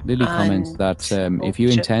 Lily comments that if you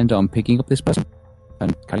intend on picking up this person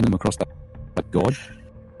and carrying them across that gorge,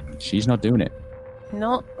 she's not doing it.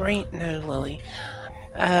 Not right now, Lily.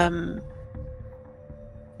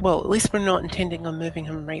 Well, at least we're not intending on moving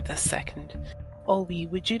him right this second. Olwe,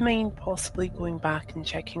 would you mind possibly going back and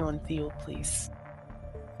checking on Theo, please?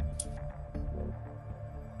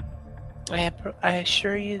 I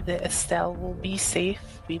assure you that Estelle will be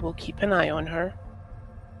safe. We will keep an eye on her.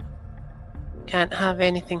 Can't have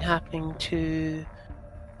anything happening to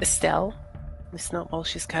Estelle. At least not while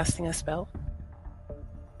she's casting a spell.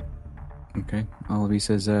 Okay. Olwe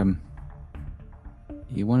says,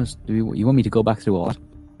 you want me to go back through all that?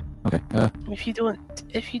 Okay. If you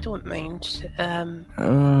don't mind,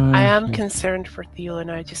 I am concerned for Theo,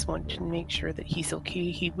 and I just want to make sure that he's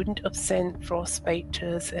okay. He wouldn't have sent Frostbite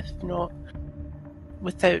to us if not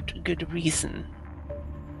without good reason.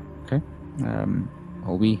 Okay.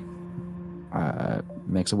 Olwe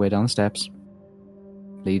makes her way down the steps,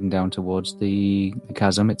 leading down towards the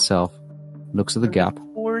chasm itself. Looks at the gap.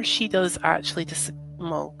 Before she does actually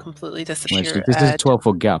completely disappear. This is a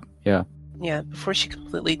 12-foot gap. Yeah. Yeah, before she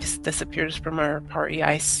completely disappears from our party,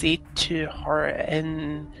 I say to her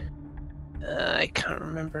in... I can't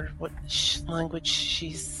remember what language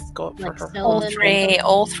she's got for her. All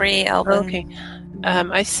three Elven. Okay.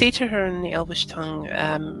 I say to her in the Elvish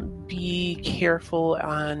tongue, be careful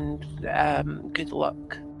and good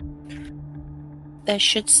luck. There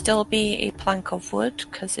should still be a plank of wood,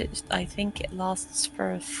 because I think it lasts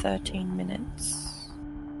for 13 minutes.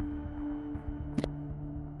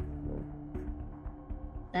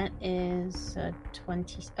 That is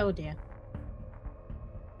 20... Oh dear.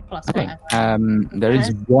 Plus okay. whatever. There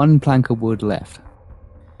is one plank of wood left.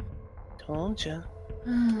 Told you.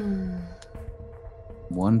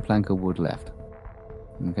 One plank of wood left.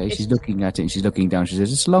 Okay, she's looking at it and she's looking down. She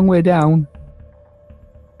says, "It's a long way down."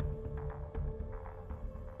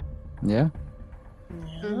 Yeah?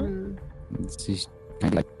 She's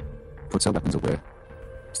kind of like puts her weapons away,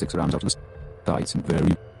 sticks her arms out to the sides and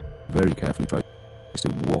very, very carefully tries to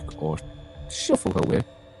walk or shuffle her way,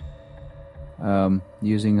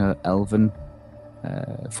 using her elven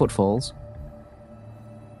footfalls.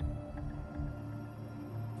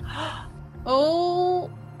 Oh!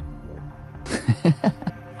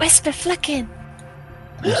 Whisper flicking!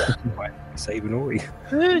 Saving Ori.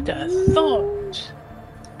 Who'd have thought?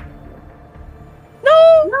 No!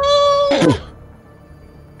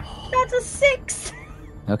 That's a 6!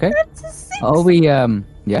 Okay. That's a 6! Oh, we, yeah.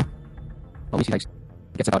 She like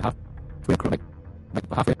gets about halfway across,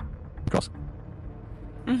 like halfway across.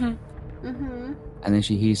 And then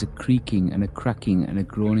she hears a creaking and a cracking and a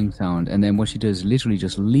groaning sound, and then what she does literally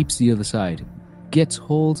just leaps the other side, gets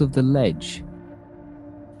hold of the ledge,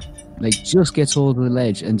 like just gets hold of the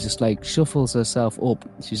ledge and just like shuffles herself up.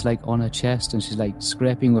 She's like on her chest and she's like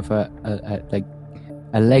scraping with her like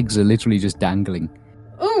her legs are literally just dangling.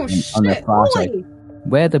 Oh shit! On the far side,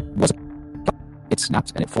 where the was it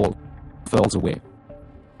snaps and it falls away.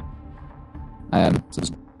 So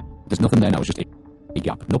there's nothing there now. It's just a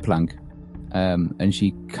gap, no plank. And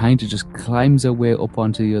she kind of just climbs her way up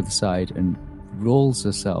onto the other side and rolls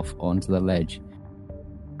herself onto the ledge.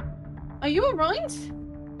 Are you alright?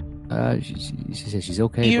 She says she's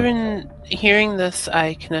okay. Hearing this,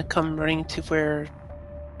 I kind of come running to where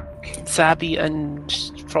Zabby and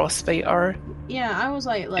Frostbite are. Yeah, I was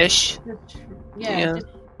like ish.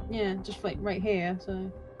 Just like right here.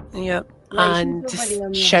 So. Yep, like, and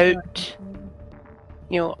just shout,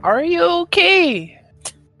 are you okay?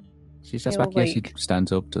 She steps back. Yeah, she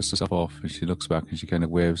stands up, dusts herself off, and she looks back and she kind of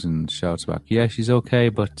waves and shouts back. Yeah, she's okay,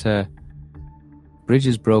 but bridge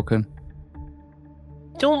is broken.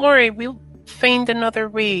 Don't worry, we'll find another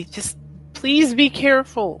way. Just please be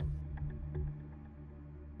careful.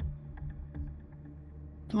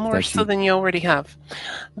 More so than you already have.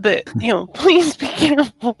 But, please be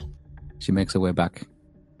careful. She makes her way back.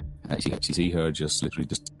 You see her just literally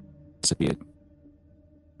just disappear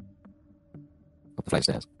up the flight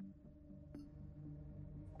stairs.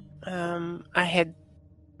 I head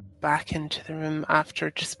back into the room after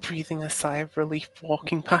just breathing a sigh of relief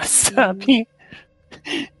walking past Zabby.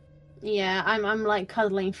 Yeah, I'm like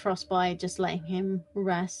cuddling Frostbite, just letting him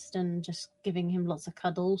rest and just giving him lots of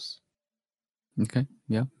cuddles. Okay,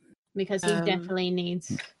 yeah. Because he definitely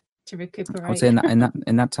needs to recuperate. I would say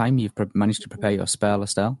in that time you've managed to prepare your spell,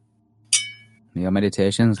 Estelle. Your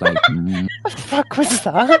meditations, like. What the fuck was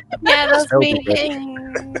that? Yeah, that's me. Ting,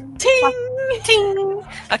 ting, ting.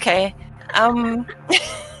 Okay.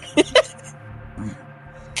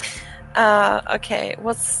 Okay.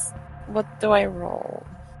 What do I roll?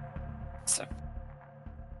 So.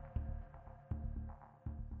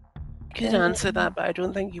 You could answer that, but I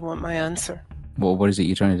don't think you want my answer. Well, what is it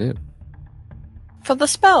you're trying to do? For the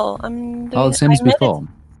spell, I'm doing... the same as before.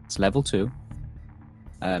 It's level 2.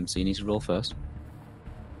 So you need to roll first.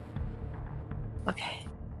 Okay.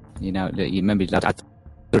 You remember you'd add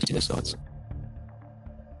 30 to this, so it's...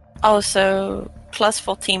 Oh, so plus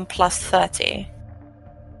 14 plus 30.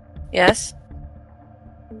 Yes?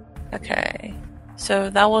 Okay. So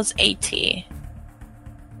that was 80.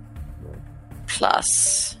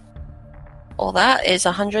 Plus... all that is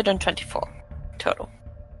 124 total.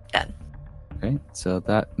 Then. Okay, so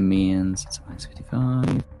that means it's minus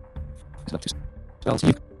 55. It's up to spells.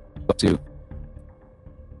 You've got to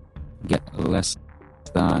get less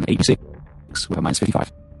than 86 with a minus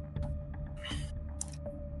 55.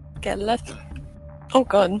 Get less. Oh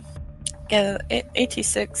god. Get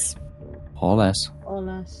 86. Or less. Or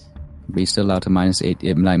less. But you're still allowed to minus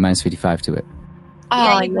 55 to it.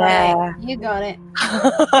 Oh, yeah. You got it.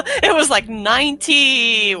 It was like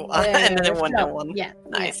 90, and then it went down one. Yeah.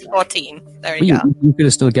 Nice. 14. There you go. You could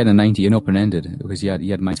have still gotten a 90 and open-ended because you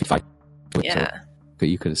had minus 55. Yeah. So, but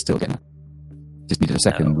you could have still gotten it. Just needed a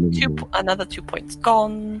second. So, another 2 points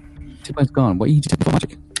gone. 2 points gone. What are you doing for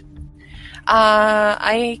magic?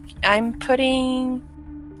 I'm putting...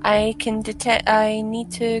 I can detect. I need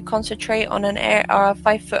to concentrate on an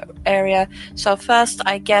 5-foot area. So first,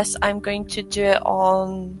 I guess I'm going to do it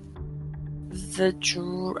on the.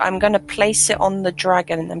 I'm going to place it on the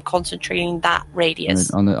dragon, and I'm concentrating that radius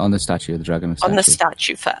on the statue, the dragon. On the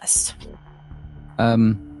statue first.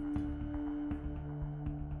 Was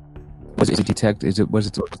it detect? It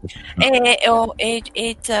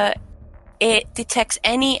detects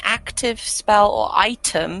any active spell or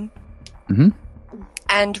item. Mm-hmm.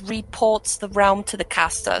 And reports the realm to the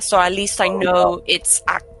caster, so at least I know it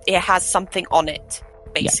has something on it,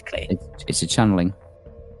 basically. Yeah, it's a channeling.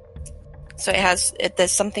 So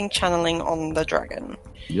there's something channeling on the dragon.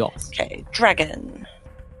 Yes. Okay, dragon.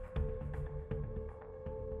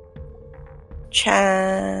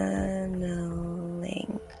 Channeling.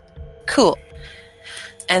 Cool.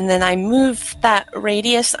 And then I move that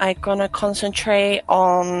radius. I'm gonna concentrate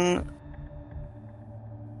on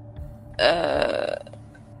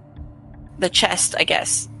the chest, I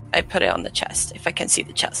guess. I put it on the chest. If I can see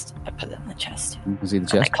the chest, I put it on the chest. You can see the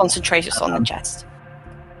chest. And I concentrate on the chest.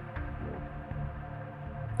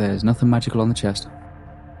 There's nothing magical on the chest.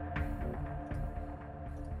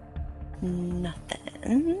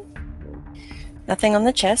 Nothing on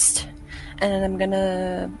the chest. And then I'm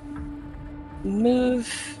gonna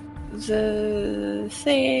move the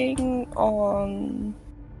thing on.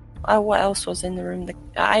 What else was in the room?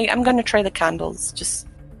 I'm going to try the candles. Just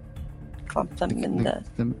clump them in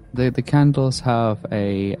the candles have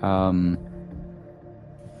a kind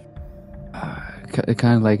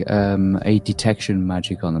of like a detection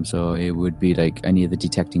magic on them, so it would be like any of the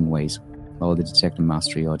detecting ways, or the detecting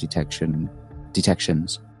mastery, or detections.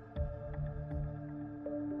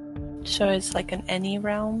 So it's like an any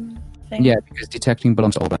realm thing? Yeah, because detecting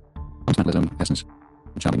belongs to all realms. Mentalism, essence,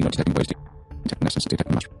 channeling, detecting ways, detecting essence,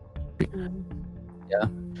 detecting mastery. Yeah,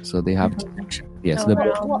 so they have detection. Yes,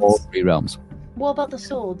 they're all 3 realms. What about the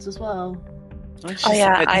swords as well? I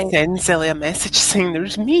send Zelly a message saying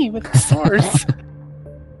there's me with the swords.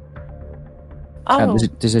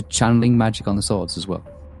 There's a channeling magic on the swords as well.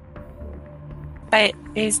 But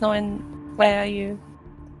he's not in. Where are you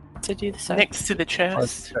to do the sword? Next to the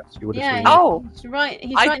chest. Yeah. Oh, he's right.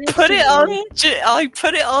 He's I right next put to it you. on. I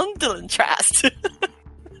put it on Dylan Trask.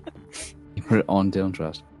 You put it on Dylan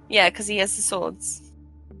Trask. Yeah, because he has the swords.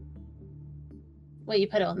 Well, you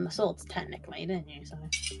put it on the swords technically, didn't you? So.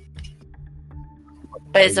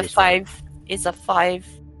 But it's a 5. It's a 5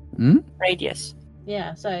 radius.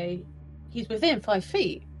 Yeah, so he's within 5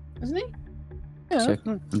 feet, isn't he? Yeah.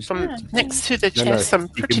 From next to the chest, I'm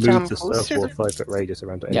pretty damn close. Circle of 5 foot radius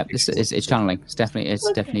around it. Yeah, it's channeling. It's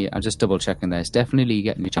definitely. I'm just double checking there. It's definitely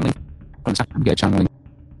getting channeling. You get channeling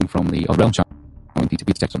from the other realm. Channeling to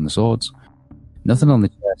be detected on the swords. Nothing on the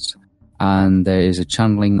chest, and there is a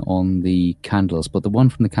channeling on the candles. But the one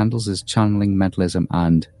from the candles is channeling, mentalism,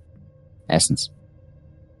 and essence.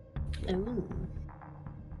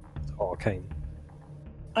 Arcane.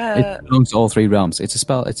 It belongs to all 3 realms. It's a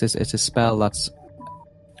spell. It's a spell that's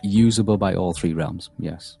usable by all 3 realms.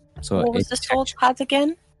 Yes. So what was the sword pad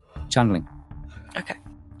again? Channeling. Okay.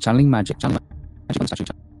 Channeling magic. Channeling magic on statue.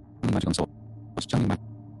 Channeling magic on sword. Channeling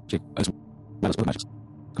magic as well as other magics.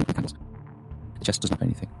 Come from the candles. The chest doesn't have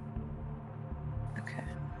anything. Okay.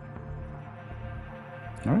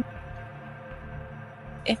 All right.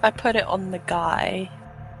 If I put it on the guy,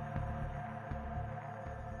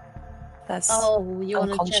 that's you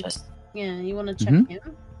want to check? Yeah, you want to check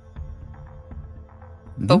him.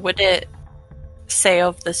 But would it say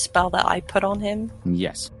of the spell that I put on him?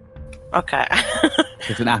 Yes. Okay.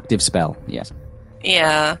 It's an active spell. Yes.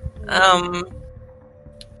 Yeah.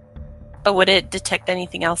 But would it detect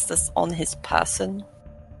anything else that's on his person?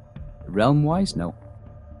 Realm-wise, no.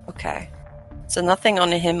 Okay. So nothing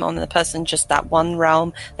on him, on the person, just that one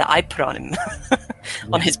realm that I put on him.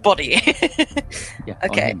 On his body. Yeah.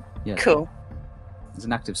 Okay. On him. Yes. Cool. It's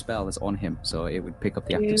an active spell that's on him, so it would pick up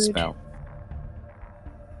the active spell.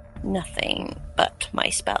 Nothing but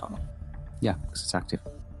my spell. Yeah, because it's active.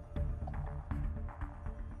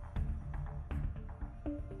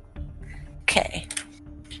 Okay.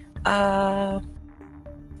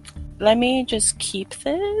 Let me just keep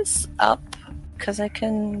this up because I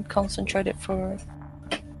can concentrate it for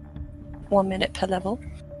 1 minute per level.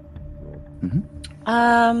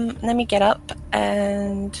 Let me get up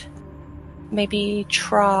and maybe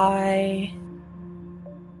try,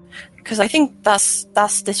 because I think that's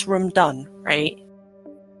this room done, right?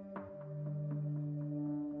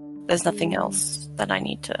 There's nothing else that I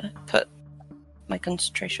need to put my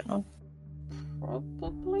concentration on.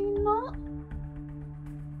 Probably not.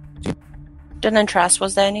 Dylan Trask,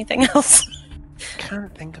 was there anything else?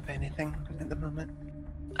 Can't think of anything at the moment.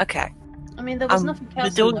 Okay. I mean, there was nothing else.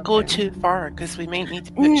 But don't go too far because we might need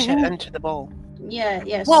to put shit into the ball. Yeah,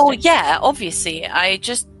 yes. Well, yeah, obviously.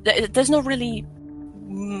 There's not really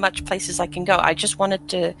much places I can go. I just wanted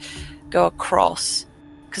to go across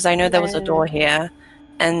because I know there was a door here,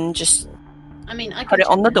 and just I put it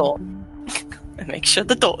on the door and make sure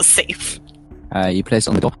the door is safe. You place it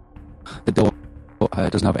on the door. The door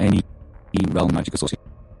doesn't have any realm magic associated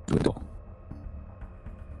with the door.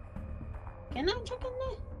 Can I check in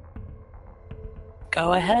there?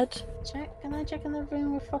 Go ahead. Can I check in the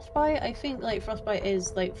room with Frostbite? I think Frostbite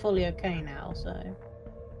is fully okay now, so.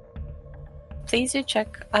 Please do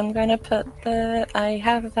check. I'm gonna put I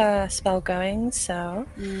have a spell going, so.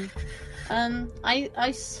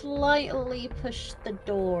 I slightly pushed the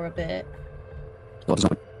door a bit. The door does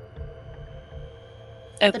not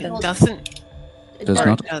Open. Doesn't. Does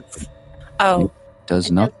not. Does. Oh. It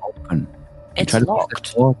does not open. It's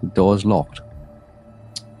locked. The door is locked.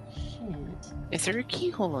 Is there a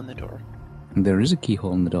keyhole on the door? There is a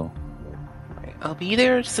keyhole in the door. Right, I'll be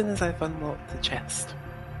there as soon as I've unlocked the chest.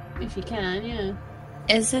 If you can, yeah.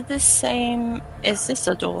 Is it the same? Is this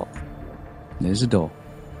a door? There's a door.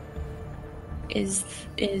 Is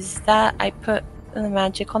that I put the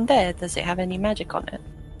magic on there? Does it have any magic on it?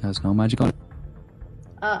 There's no magic on it.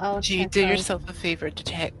 I'll Do you check do out- yourself a favor,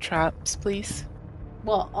 detect traps, please?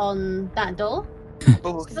 What, on that door?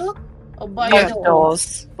 Both. Door? Or by Yeah, the door?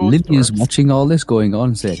 Doors. Both Lydia's doors. watching all this going on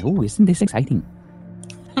and said, "Oh, isn't this exciting?"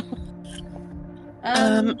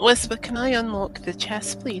 Whisper, can I unlock the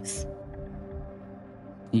chest, please?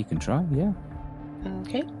 You can try, yeah.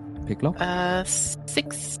 Okay. Pick lock.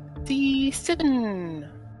 67.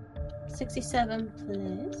 67,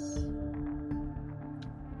 please.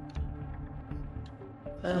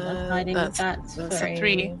 Hiding, That's that's a 3.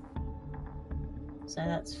 3. So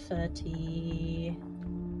that's 30.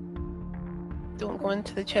 Don't go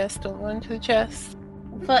into the chest, don't go into the chest.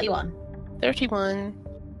 31. 31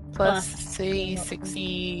 plus, Plus- say,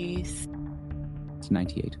 60, It's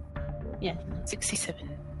 98. Yeah. 67.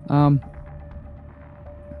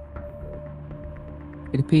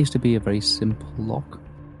 It appears to be a very simple lock.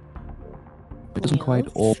 It doesn't quite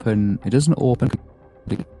Yes. open. It doesn't open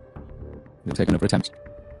completely. It'll take another attempt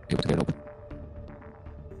to get it open.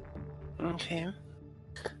 Okay.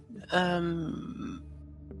 I'm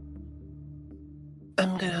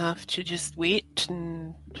gonna have to just wait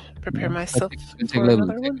and prepare myself It's going to take for a little,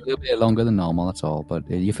 another one. take a little bit longer than normal, that's all. But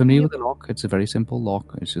you're familiar Yep. with the lock. It's a very simple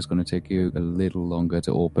lock. It's just going to take you a little longer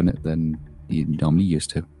to open it than you normally used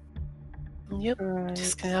to. Yep. Right.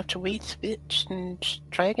 Just gonna have to wait a bit and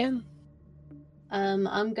try again.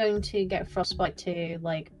 I'm going to get Frostbite to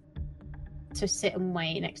sit and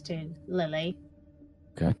wait next to Lily.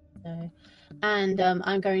 Okay. So, and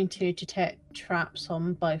I'm going to detect traps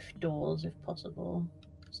on both doors if possible.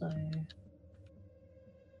 So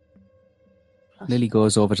Lily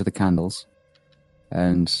goes over to the candles,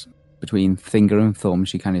 and between finger and thumb,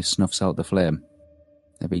 she kind of snuffs out the flame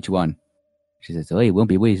of each one. She says, "Oh, he won't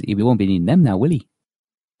be needing them now, will he?"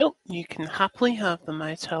 Nope, you can happily have them,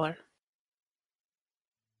 I tell her.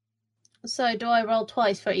 So do I roll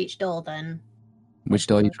twice for each door then? Which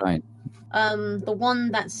door are you trying? The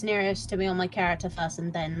one that's nearest to me on my character first,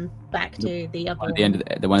 and then back to the other One one. at the end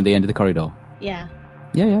of the one at the end of the corridor. Yeah.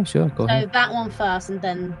 Yeah, sure. Go So ahead. that one first, and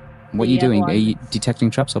then What are the you other doing? one. Are you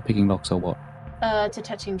detecting traps or picking locks or what?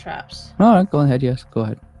 detecting traps. All right, go ahead. Yes, go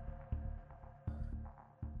ahead.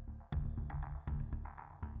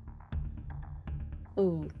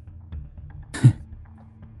 Ooh.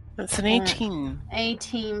 That's an 18.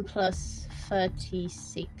 18 plus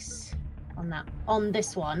 36 on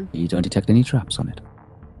this one. You don't detect any traps on it.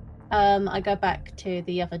 I go back to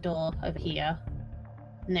the other door over here,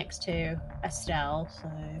 next to Estelle, so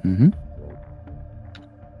Mm-hmm.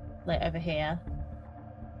 like over here,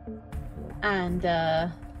 and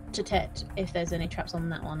detect if there's any traps on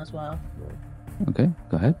that one as well. Okay,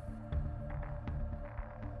 go ahead.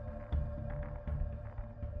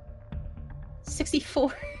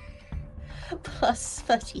 64 plus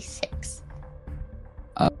 36.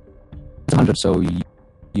 100. So you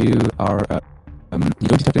are you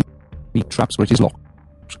don't detect any traps where it is locked.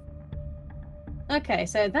 Okay,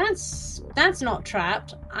 so that's not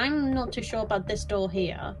trapped. I'm not too sure about this door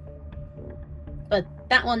here, but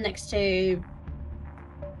that one next to,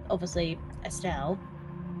 obviously, Estelle.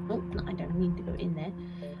 Oh, no, I don't need to go in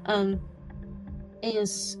there.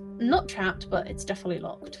 Is not trapped, but it's definitely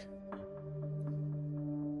locked.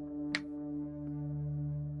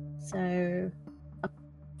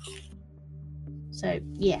 So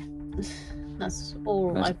yeah, that's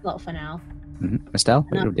all Nice. I've got for now. Mm-hmm. Estelle,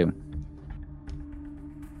 what No. are you doing?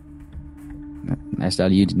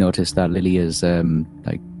 Estelle, you notice that Lily is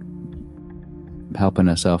like helping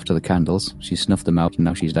herself to the candles. She snuffed them out, and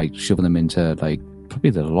now she's like shoving them into like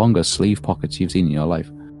probably the longest sleeve pockets you've seen in your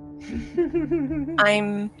life.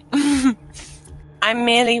 I'm I'm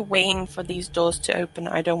merely waiting for these doors to open.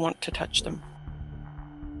 I don't want to touch them.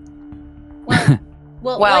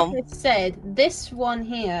 Well, Well- like I said, this one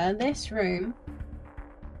here, this room,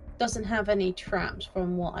 doesn't have any traps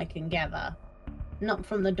from what I can gather. Not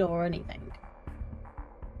from the door or anything.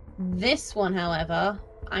 This one, however,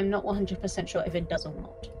 I'm not 100% sure if it does or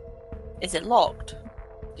not. Is it locked?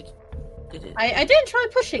 Did it? I didn't try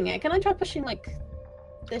pushing it. Can I try pushing, like,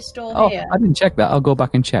 this door Oh, here? I didn't check that. I'll go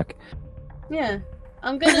back and check. Yeah.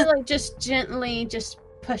 I'm gonna, like, just gently just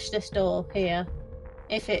push this door here.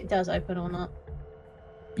 If it does open or not.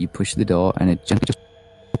 You push the door, and it gently just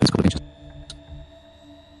opens a couple of inches.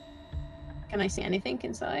 Can I see anything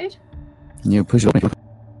inside? And you push it open,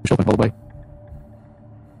 all the way.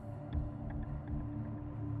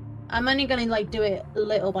 I'm only gonna, like, do it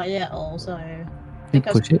little by little, so... You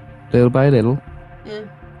Because- push it little by little, Yeah.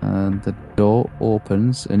 and the door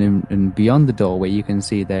opens, and beyond the doorway you can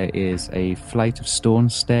see there is a flight of stone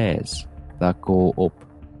stairs that go up.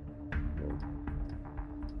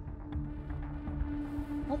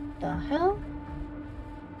 What the hell?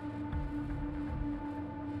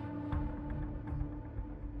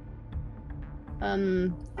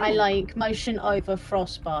 I motion over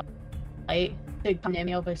Frostbite to come near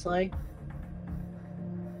me, obviously.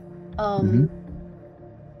 And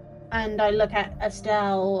I look at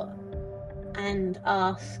Estelle and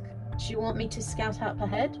ask, do you want me to scout out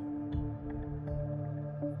ahead?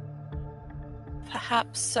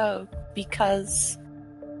 Perhaps so, because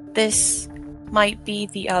this might be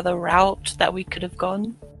the other route that we could have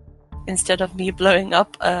gone instead of me blowing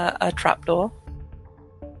up a trapdoor.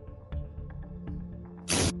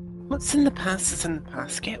 What's in the past is in the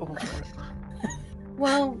past. Get over it.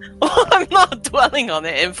 Well, I'm not dwelling on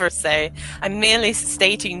it per se. I'm merely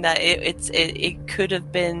stating that it could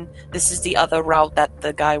have been. This is the other route that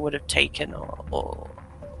the guy would have taken, or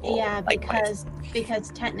yeah, likewise. because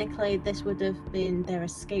technically this would have been their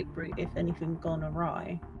escape route if anything gone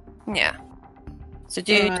awry. Yeah. So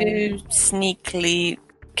do sneakily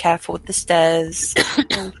careful with the stairs.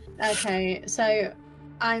 Okay, so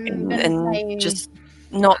I'm gonna and say just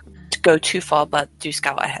not to go too far, but do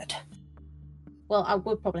scout ahead. Well, I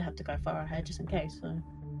would probably have to go far ahead just in case. So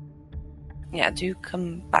Yeah, do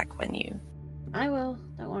come back when you. I will.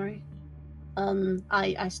 Don't worry.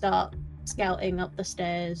 I start scouting up the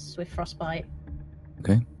stairs with Frostbite.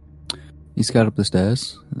 Okay. You scout up the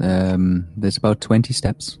stairs. There's about 20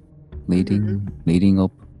 steps leading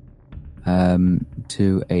up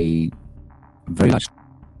to a very large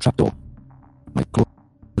trapdoor. Like close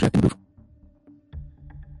in the roof.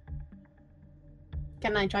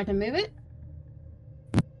 Can I try to move it?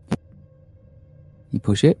 You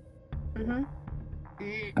push it, Mm-hmm.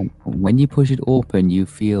 and when you push it open, you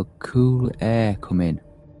feel cool air come in.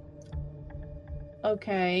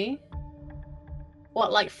 Okay.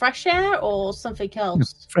 What, like fresh air or something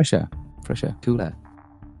else? Fresh air, cool air.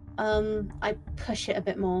 I push it a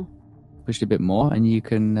bit more. Push it a bit more, and you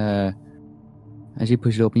can, as you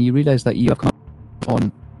push it open, you realise that you have come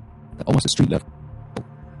on almost a street level.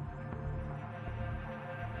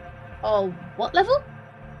 Oh, what level?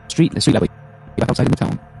 Street level. You're outside in the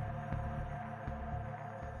town.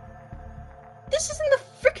 This isn't the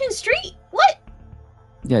freaking street. What?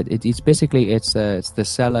 Yeah, it's basically it's the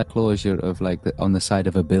cellar closure of on the side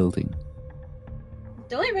of a building.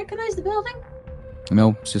 Do I recognize the building?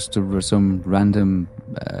 No, it's just some random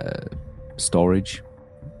storage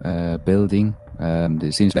building.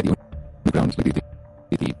 It seems like the underground,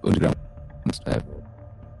 the underground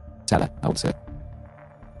cellar, I would say,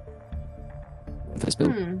 for this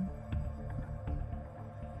building.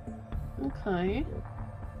 Okay.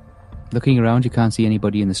 Looking around, you can't see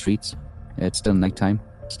anybody in the streets. It's still nighttime.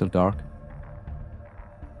 It's still dark.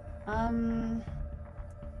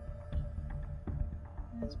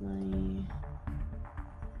 Where's my...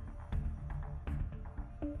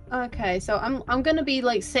 Okay, so I'm gonna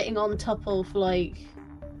be sitting on top of the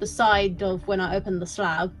side of when I open the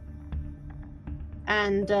slab,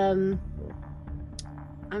 and I'm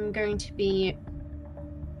going to be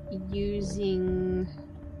using.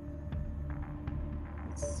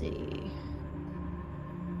 Let's see.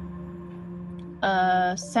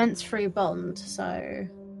 Sense-free bond. So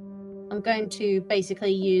I'm going to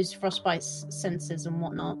basically use Frostbite's senses and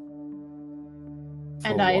whatnot,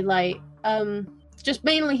 and I just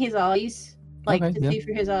mainly his eyes, see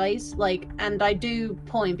through his eyes, and I do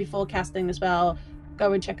point before casting the spell.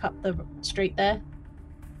 Go and check up the street there.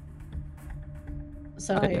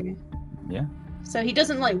 So yeah. So he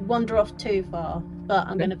doesn't wander off too far, but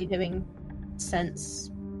I'm going to be doing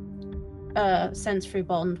sense through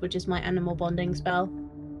bond, which is my animal bonding spell.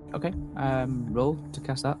 Okay. Roll to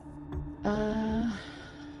cast that. Let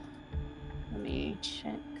me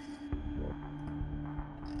check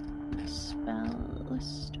the spell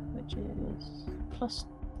list, which is plus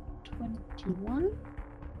 21.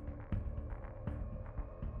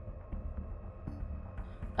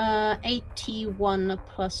 81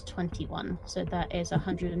 plus 21, so that is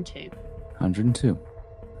 102. 102.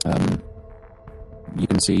 You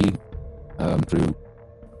can see through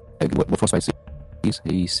what Frostbite sees.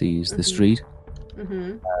 He sees the street.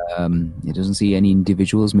 He doesn't see any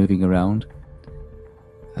individuals moving around.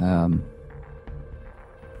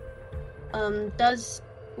 Does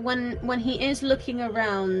when he is looking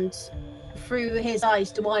around through his eyes,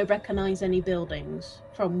 do I recognize any buildings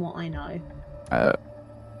from what I know?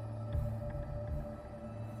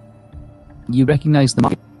 You recognize the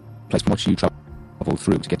marketplace from which you travel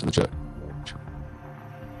through to get to the church.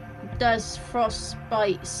 Does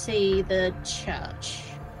Frostbite see the church?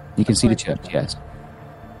 You can see the church, yes.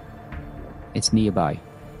 It's nearby.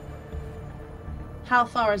 How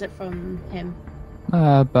far is it from him?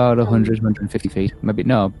 About 100, 150 feet.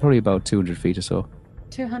 Probably about 200 feet or so.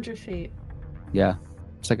 200 feet. Yeah.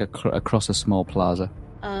 It's like across a small plaza.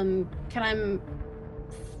 Can I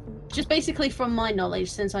just basically from my knowledge,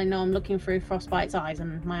 since I know I'm looking through Frostbite's eyes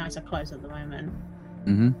and my eyes are closed at the moment.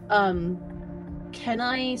 Can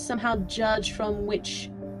I somehow judge from which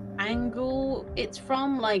angle it's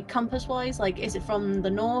from, like compass-wise? Like, is it from the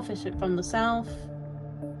north? Is it from the south?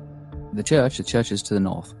 The church is to the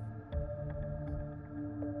north.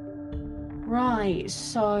 Right.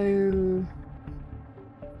 So.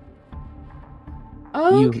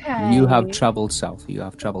 Okay. You have travelled south.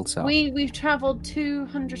 We've travelled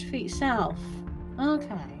 200 feet south.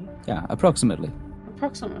 Okay. Yeah, approximately.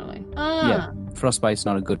 Ah. Yeah, frostbite's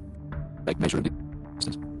not a good measure of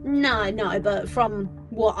distance. No, but from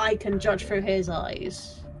what I can judge through his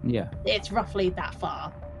eyes, Yeah. it's roughly that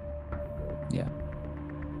far. Yeah.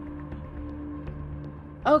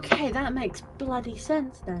 Okay, that makes bloody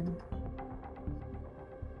sense then.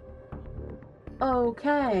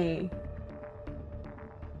 Okay.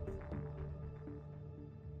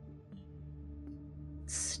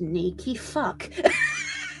 Sneaky fuck.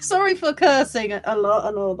 Sorry for cursing a lot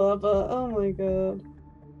and all that, but oh my god.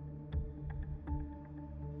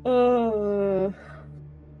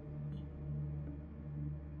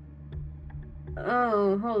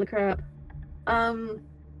 Oh, holy crap.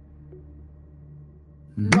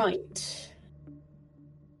 Right.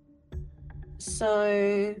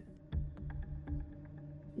 So,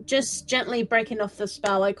 just gently breaking off the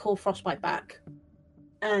spell, I call Frostbite back,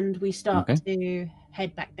 and we start to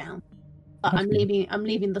head back down. But I'm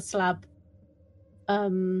leaving the slab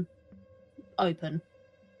open.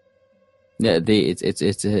 Yeah,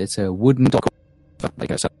 it's a wooden door,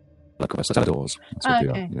 like a cellar doors.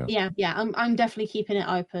 Okay. Yeah. I'm definitely keeping it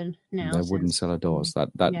open now. They're wooden cellar doors that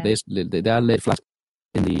they are laid flat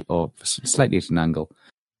or slightly at an angle,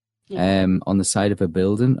 on the side of a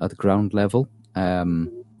building at the ground level,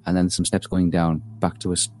 and then some steps going down back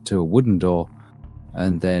to a wooden door,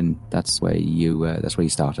 and then that's where you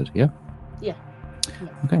started. Yeah. Yeah.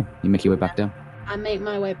 Okay, you make your way back down. I make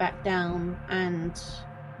my way back down, and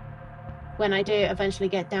when I do eventually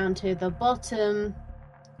get down to the bottom,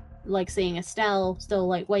 like seeing Estelle still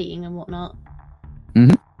like waiting and whatnot.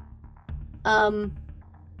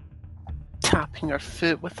 Tapping her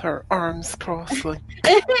foot with her arms crossed. Like...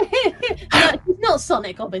 No, she's not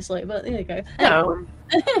Sonic, obviously, but there you go. No.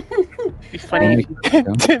 It'd be funny if you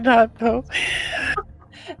did that, though.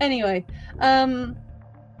 Anyway, I'm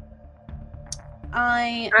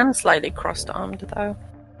slightly crossed-armed, though.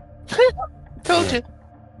 Told you.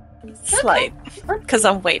 Slight. Because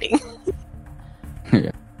I'm waiting.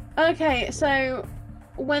 Yeah. Okay, so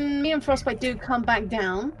when me and Frostbite do come back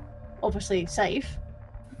down, obviously safe,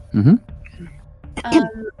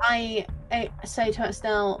 I say to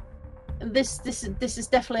Estelle, this is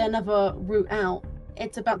definitely another route out.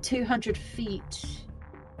 It's about 200 feet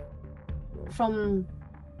from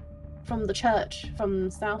the church,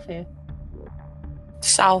 from south here.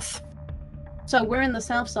 South. So we're in the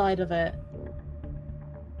south side of it.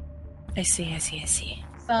 I see.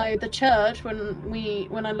 So the church,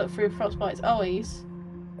 when I look through Frostbite's eyes,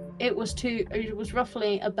 it was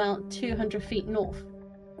roughly about 200 feet north.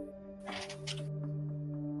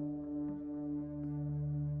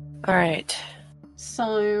 All right.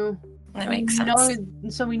 So that makes sense.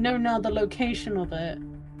 So we know now the location of it,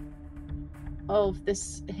 of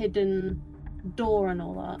this hidden door and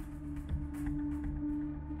all that.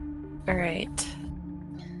 All right.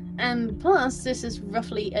 And plus, this is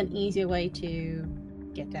roughly an easier way to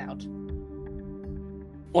get out.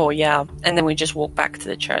 Oh, yeah. And then we just walk back to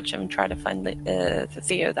the church and try to find the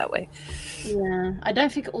Theo that way. Yeah. I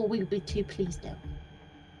don't think all will be too pleased, though.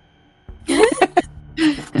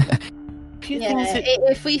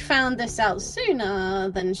 If we found this out sooner,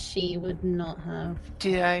 then she would not have.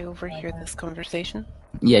 Did I overhear this conversation?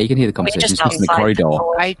 Yeah, you can hear the conversation just in the corridor.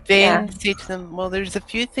 I then say to them, well, there's a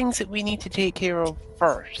few things that we need to take care of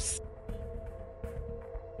first.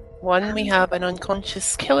 One, we have an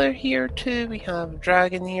unconscious killer here. 2, we have a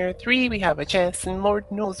dragon here. 3, we have a chest, and Lord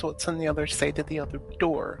knows what's on the other side of the other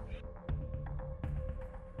door.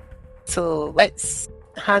 So let's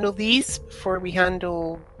handle these before we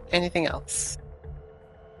handle anything else.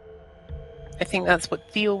 I think that's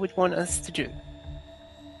what Theo would want us to do.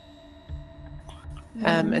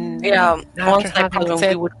 And once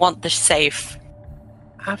we would want the safe.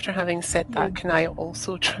 After having said that, can I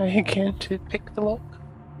also try again to pick the lock?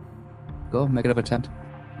 Go, make another attempt.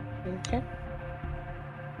 Okay.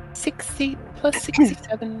 60 plus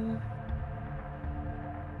 67.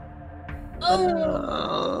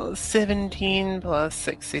 17 plus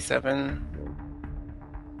 67.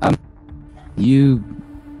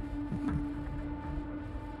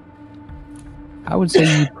 I would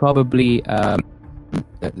say you probably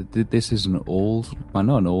This is an old, well,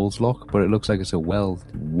 not an old lock, but it looks like it's a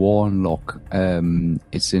well-worn lock.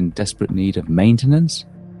 It's in desperate need of maintenance.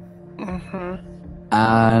 Mm-hmm.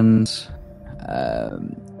 And I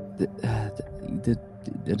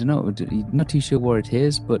don't know, not too sure where it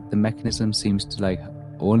is, but the mechanism seems to like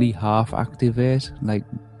only half activate, like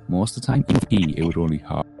most of the time. It would only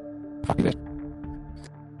half activate.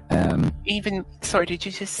 Sorry, did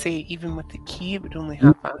you just say even with the key it would only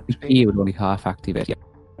half activate? The key would only half activate, yeah.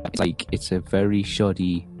 It's like, it's a very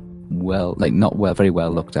shoddy, very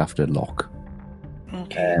well looked after lock.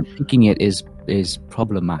 Okay. Picking it is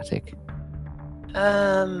problematic.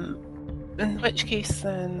 In which case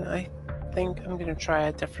then I think I'm going to try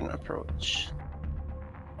a different approach.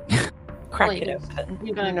 Crack Wait, it open.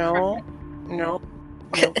 You're gonna No.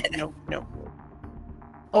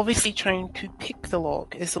 Obviously, trying to pick the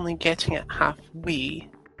lock is only getting it halfway.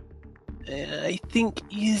 I think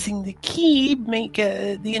using the key might get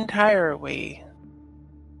it the entire way.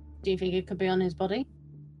 Do you think it could be on his body?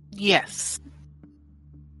 Yes.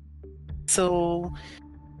 So,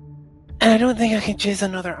 and I don't think I can choose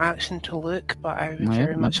another action to look, but I would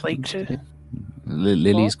very much like to.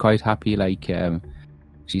 Lily's quite happy, like,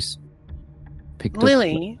 she's picked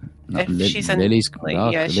Lily? up... Lily's quite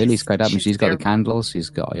happy. She's got the candles, she's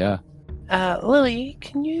got, yeah. Lily,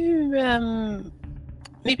 can you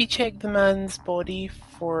maybe check the man's body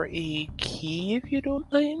for a key, if you don't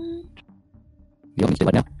mind? You want me to do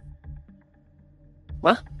what now?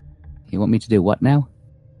 What? You want me to do what now?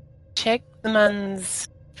 Check the man's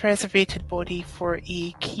preservated body for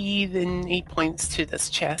a key, then he points to this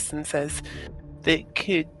chest and says that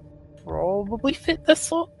could probably fit this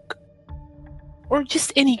lock. Or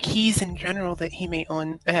just any keys in general that he might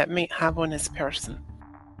have on his person.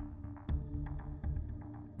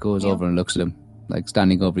 Goes over and looks at him, like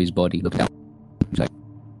standing over his body, looks down. He's like,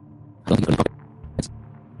 I don't think you've got a pocket.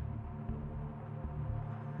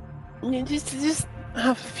 Yeah, just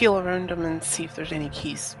have a feel around him and see if there's any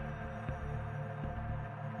keys.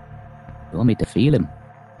 You want me to feel him?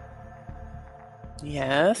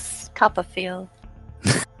 Yes. Copperfield.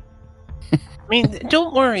 I mean,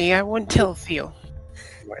 don't worry, I won't tell Theo.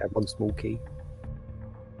 Might have one small key.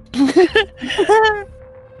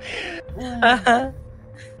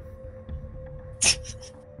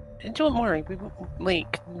 Don't worry,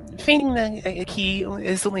 finding a key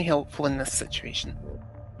is only helpful in this situation.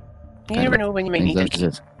 You never know when you might need a key.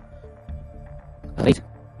 Right.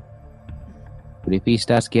 But if he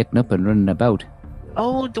starts getting up and running about...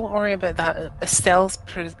 Oh, don't worry about that. Estelle's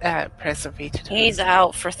preservated him. He's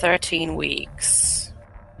out for 13 weeks.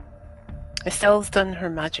 Estelle's done her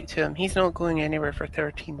magic to him. He's not going anywhere for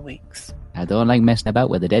 13 weeks. I don't like messing about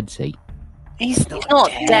with the dead, see? He's not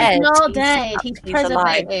dead. He's not dead. He's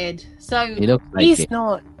alive. preservated. So He looks like He's it.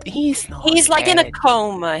 not. He's like in a dead.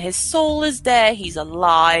 coma. His soul is there. He's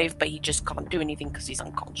alive, but he just can't do anything because he's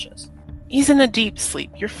unconscious. He's in a deep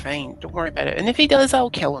sleep. You're fine. Don't worry about it. And if he does, I'll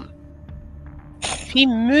kill him. If he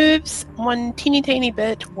moves one teeny tiny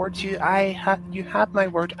bit towards you, you have my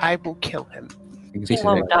word. I will kill him. You can see He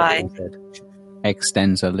won't die. she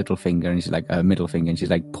extends her little finger, and she's like her middle finger, and she's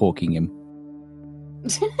like poking him.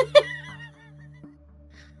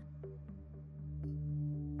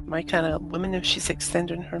 My kind of woman, if she's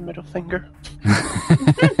extending her middle finger.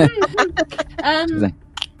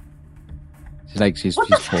 She's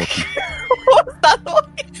poking. What's that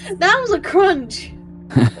noise? that was a crunch.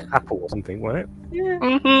 Apple or something, wasn't it? Yeah.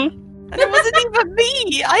 Mm-hmm. It wasn't even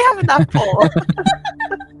me. I have an apple.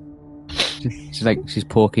 She's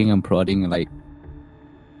poking and prodding, and like,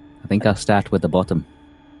 I think I'll start with the bottom.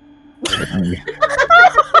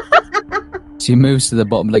 She moves to the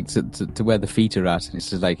bottom, like to where the feet are at, and it's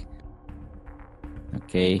just like,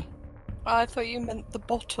 okay. I thought you meant the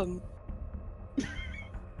bottom.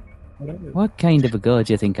 What kind of a girl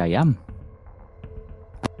do you think I am?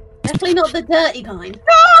 Definitely not the dirty kind.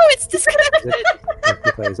 No, it's disconnected.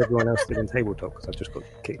 Is everyone else still in table talk? Because I just got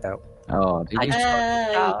kicked out. Oh, did you?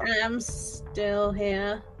 I am still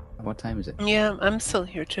here. What time is it? Yeah, I'm still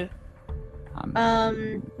here too. We'll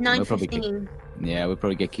probably 9:15. Yeah, we'll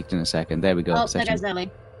probably get kicked in a second. There we go. Oh, there Session. goes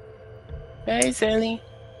Ellie. Hey, Zelly.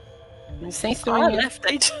 It's nice to I meet you. left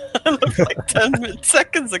like 10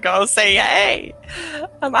 seconds ago. Say, hey,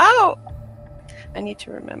 I'm out. I need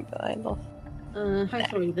to remember I lost.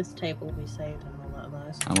 Hopefully this table will be saved and all that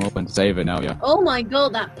otherwise. I'm open to save it now, yeah. Oh my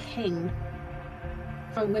god, that ping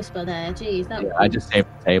from Whisper there. Jeez, that. Yeah, I just saved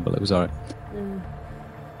the table. It was alright.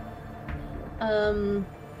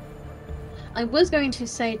 I was going to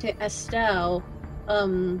say to Estelle,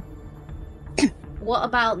 what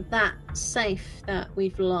about that safe that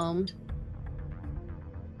we've alarmed?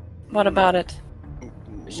 What about it?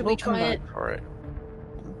 Should we'll we try come it? back for it?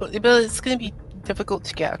 But it's going to be difficult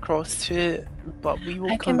to get across to it, but we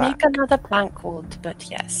will I come can back. make another plank wood, but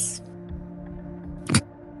yes.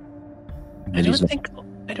 I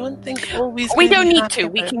don't think always. We gonna don't be need happy to.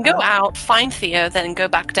 We about can go that. out, find Theo, then go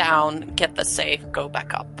back down, get the safe, go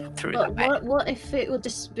back up through But that way. what if it would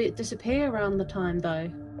disappear around the time, though?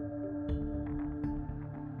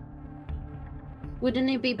 Wouldn't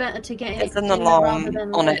it be better to get There's it an sooner alarm rather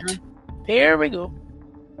than on later? it. There we go.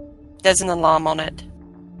 There's an alarm on it.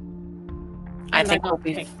 I And think got we'll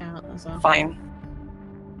be kicked out as well. fine.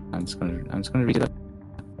 I'm just gonna read it.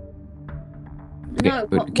 No,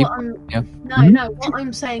 Okay, what keep- I'm yeah. no, Mhm. no. What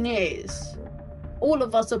I'm saying is, all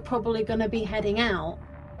of us are probably going to be heading out,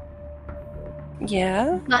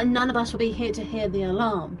 Yeah. but none of us will be here to hear the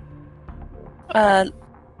alarm.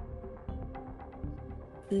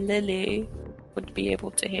 Lily would be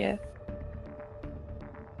able to hear.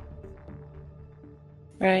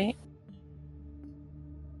 Right?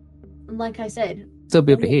 And like I said, Still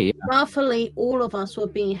be able to hear you. roughly all of us will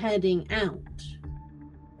be heading out,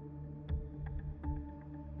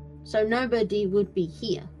 so nobody would be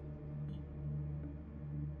here.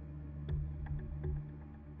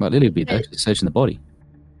 But Lily would be there searching the body.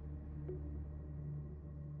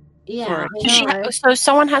 Yeah, Right. I know. So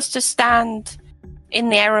someone has to stand in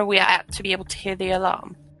the area we are at to be able to hear the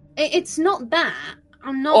alarm. It's not that.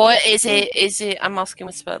 I'm not. Or is it I'm asking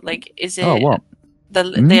Whisper, like, is it Oh, what?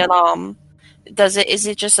 the alarm? Is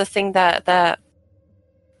it just a thing that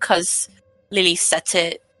because Lily set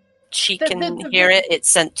it, she can hear it, it's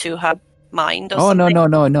sent to her mind or Oh, something? no.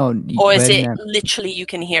 Or is When, it literally you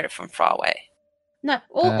can hear it from far away? No,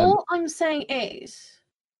 all I'm saying is,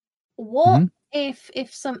 what if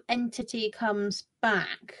some entity comes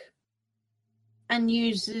back and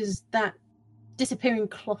uses that disappearing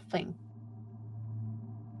cloth thing?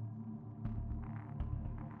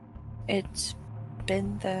 It's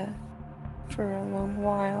been there for a long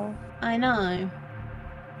while. I know.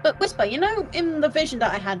 But Whisper, you know, in the vision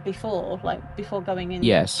that I had before, like before going in,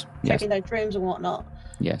 Yes. checking those rooms and whatnot.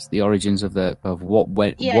 Yes. The origins of what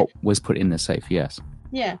was put in the safe. Yes.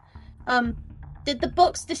 Yeah. Did the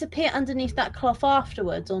box disappear underneath that cloth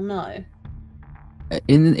afterwards, or no?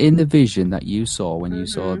 In the vision that you saw when you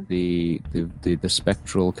saw the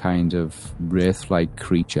spectral kind of wraith-like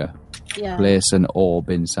creature Yeah. place an orb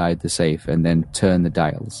inside the safe and then turn the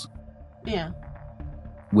dials, Yeah.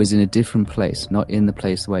 was in a different place, not in the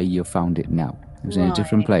place where you found it now. It was in a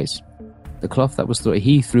different place. The cloth that was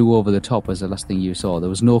he threw over the top was the last thing you saw. There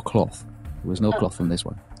was no cloth. There was no cloth on this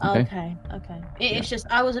one. Okay. Okay. It's just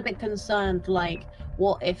I was a bit concerned. Like,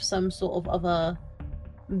 what if some sort of other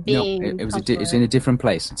being? No, comes it's in a different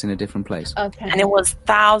place. It's in a different place. Okay. And it was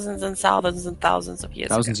thousands and thousands and thousands of years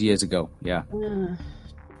Thousands ago. of years ago. Yeah. Mm.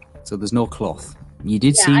 So there's no cloth. You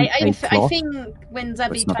did Yeah, see I a cloth. think when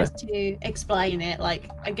Zabby it's not tries to explain it, like,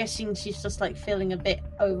 I'm guessing she's just like feeling a bit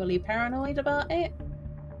overly paranoid about it.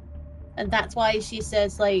 And that's why she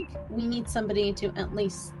says, like, we need somebody to at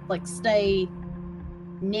least, like, stay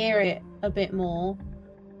near it a bit more.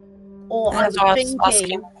 Or I That's what I was was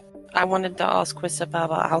thinking... I wanted to ask Whisper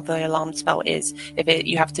about how the alarm spell is. If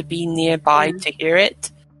you have to be nearby to hear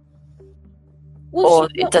it, or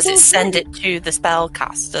does it send it to the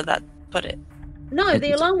spellcaster that put it? No,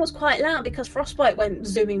 the alarm was quite loud because Frostbite went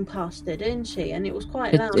zooming past it, didn't she? And it was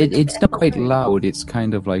quite loud. It's not quite loud. It's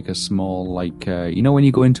kind of like a small, like you know, when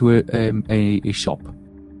you go into a shop.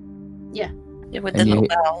 Yeah. With the little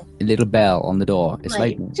bell. A little bell on the door. It's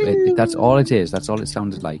like that's all it is. That's all it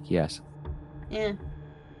sounded like. Yes. Yeah.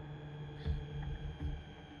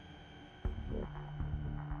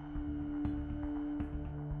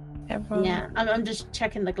 Everyone. Yeah, I'm just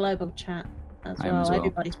checking the global chat as I am well. as well.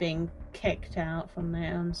 Everybody's being kicked out from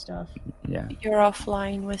their own stuff. Yeah. You're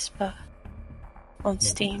offline, Whisper. On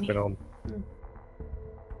Steamy. Been on.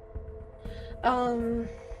 Um,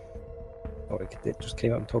 Oh, it just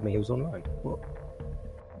came up and told me he was online. What?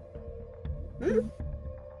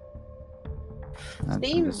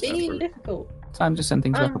 it's being difficult. I'm just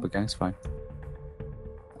sending things back up again. It's fine.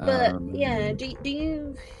 But yeah, do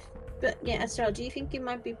you? But yeah, Estelle, do you think it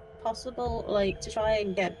might be possible, like, to try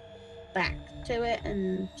and get back to it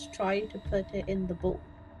and try to put it in the bowl?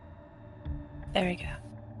 There we go.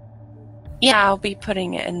 Yeah, I'll be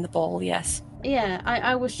putting it in the bowl. Yes. Yeah,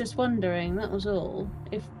 I was just wondering. That was all.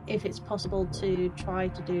 If it's possible to try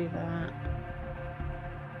to do that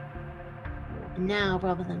now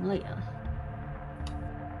rather than later.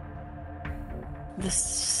 The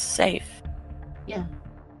safe. Yeah.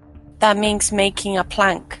 That means making a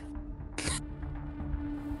plank.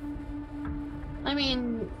 I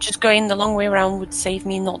mean, Just going the long way around would save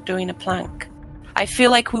me not doing a plank. I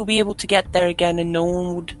feel like we'll be able to get there again and no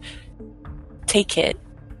one would take it.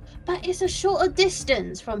 But it's a shorter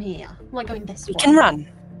distance from here. Like going this way. We can run.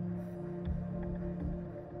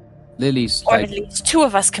 Lily's Or at least two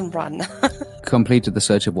of us can run. completed the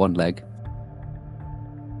search of one leg.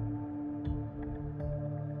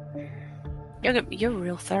 You're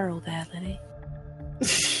real thorough there, Lily.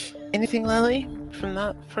 Anything, Lily, from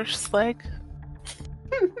that first leg?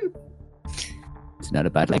 It's not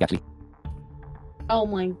a bad leg, actually. Oh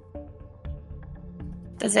my.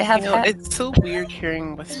 Does it have hair? It's so weird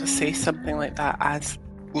hearing Whisper say something like that as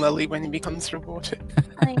Lily when he becomes robotic.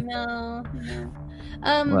 I know.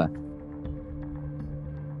 What?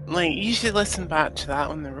 Like, you should listen back to that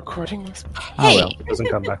when the recording was. Hey, well. It doesn't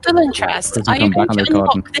come back. Still interest. Doesn't Are you come back going on to the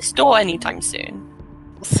recording. unlock this door anytime soon?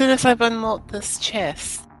 As soon as I've unlocked this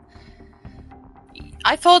chest.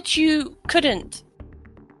 I thought you couldn't.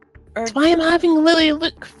 Or That's why I'm having Lily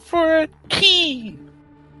look for a key.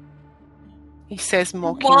 He says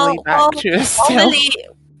mockingly back to himself.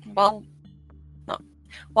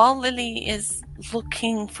 While Lily is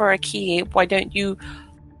looking for a key, why don't you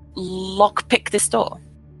lockpick this door?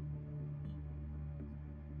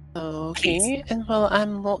 Okay, Please. and while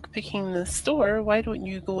I'm lockpicking this door, why don't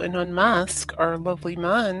you go and unmask our lovely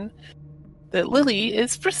man that Lily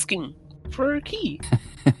is frisking for a key?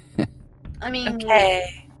 I mean,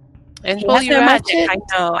 Okay. And He while has you're no at magic. it, I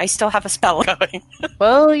know. I still have a spell going.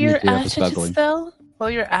 while you're do have a at spell it, going. Estelle, while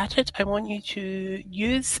you're at it, I want you to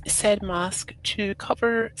use said mask to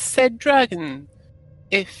cover said dragon,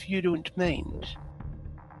 if you don't mind.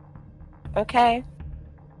 Okay.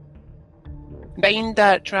 Bind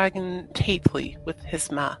that dragon tightly with his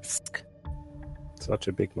mask. Such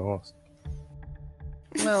a big mask.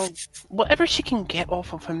 Well, whatever she can get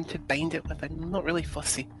off of him to bind it with, I'm not really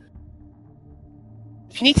fussy.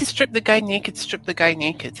 If you need to strip the guy naked, strip the guy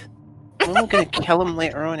naked. I'm only going to kill him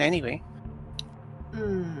later on anyway.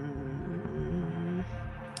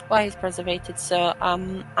 Well, he's preservated, so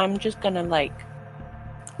I'm just gonna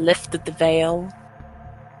lift the veil,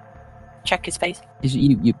 check his face.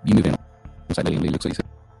 You move in alongside Lily and Lily looks like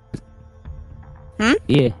Hmm?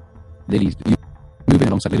 Yeah. You move in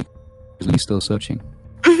alongside Lily because Lily's still searching.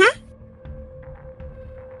 Mm-hmm.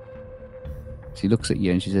 She looks at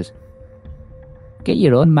you and she says, "Get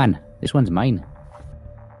your own, man. This one's mine."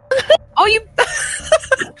 Oh, you!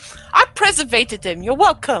 I preservated him. You're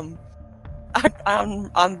welcome. I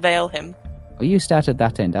unveil him. Oh, you started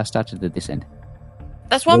that end. I started at this end.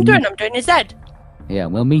 That's what I'm doing. I'm doing his head. Yeah,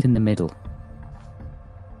 we'll meet in the middle.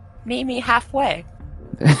 Meet me halfway.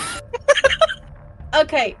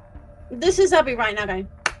 okay, this is Abby right now going.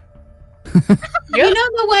 You know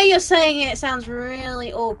the way you're saying it sounds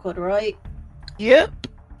really awkward, right? Yep.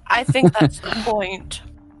 I think that's the point.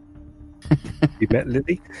 You met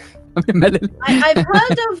Lily? I've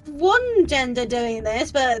heard of one gender doing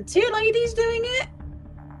this, but two ladies doing it?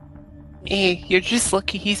 Hey, you're just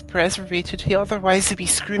lucky he's preservated. He otherwise would be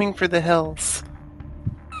screaming for the hills.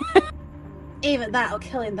 Even that will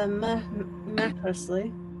kill him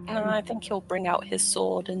mercilessly. No, I think he'll bring out his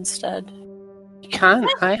sword instead. You can't.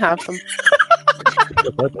 I have them.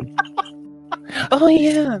 Oh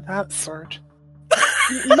yeah, that sword.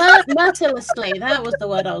 Mercilessly, that was the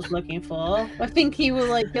word I was looking for. I think he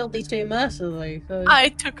will killed these two mercilessly. So. I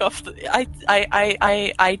took off the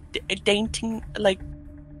I dainting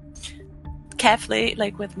carefully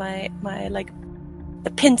with my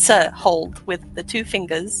the pincer hold with the two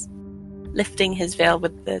fingers, lifting his veil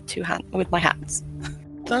with with my hands.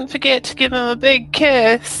 Don't forget to give him a big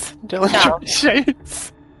kiss. Dylan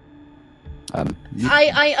shouts.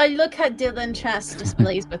 I look at Dylan Chess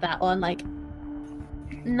displays with that one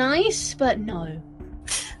nice, but no.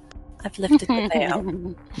 I've lifted the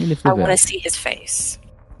veil. I want to see his face.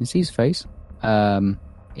 You see his face?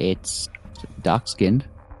 It's dark skinned.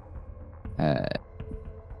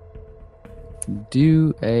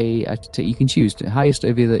 You can choose the highest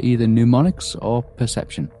of either mnemonics or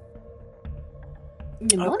perception.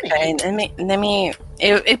 Mnemonic? Okay, let me.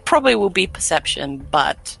 It probably will be perception,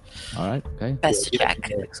 but All right. Okay. best to check.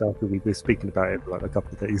 After we were speaking about it for a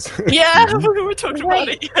couple of days. Yeah, we were talking about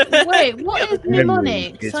Wait, it. wait, what is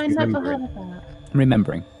mnemonic? It's I never remembering. heard of that.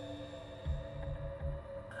 Remembering.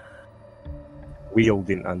 We all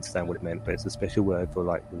didn't understand what it meant, but it's a special word for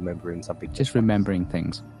remembering something. Just remembering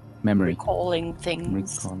things. Memory. Recalling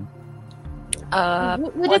things. Recall.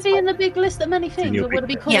 Would it be in the big list of many things, your or would it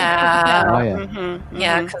be big called? Yeah. Oh, yeah. Mm-hmm,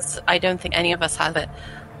 Yeah, because I don't think any of us have it.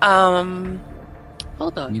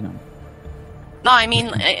 Hold on. You know. No, I mean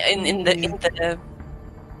in the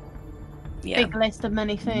yeah. Big list of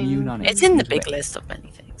many things. Mnemonics. It's in the big list of many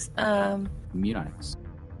things. Mnemonics.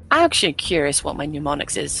 I'm actually curious what my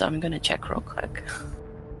mnemonics is, so I'm going to check real quick.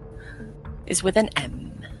 It's with an M.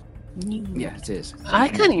 Yeah, it is. I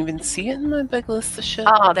can't even see it in my big list of shit.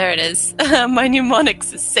 Oh, there it is. My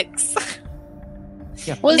mnemonics is 6.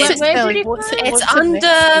 Yeah. What's It's- it, Ellie? did it What's go? it? It's what's the next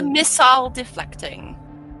under one? missile deflecting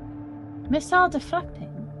Missile deflecting.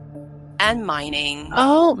 and mining.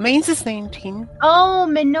 Oh, mine's is 19. Oh,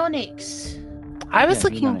 mnemonics. I was Yeah,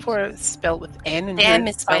 looking mnemonics. for it spelled with N and The here M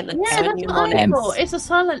it's is spelled silent. with Yeah, So that's what I mnemonics. thought. It's a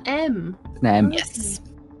silent M. Name. Yes.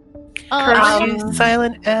 Curfew,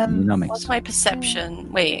 silent M. Mnemonics. What's my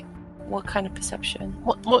perception? Wait, what kind of perception?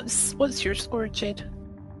 What's your score, Jade?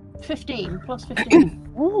 15 plus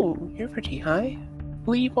 15. Ooh, you're pretty high.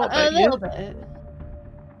 Lee, what A about little bit.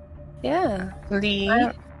 Yeah. you? Lee,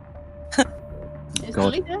 It's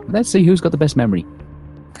God. a little Let's see who's got the best memory.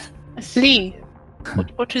 bit. Lee,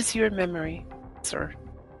 what is your memory, sir?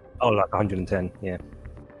 Oh, like 110. Yeah.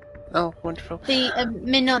 Oh, wonderful. The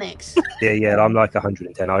mnemonics. Yeah. I'm like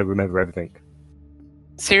 110. I remember everything.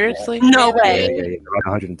 Seriously? No Yeah, way. yeah. Like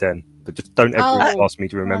 110. But just don't ever Oh, ask me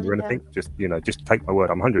to remember 110. anything. Just take my word.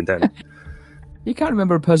 I'm 110. You can't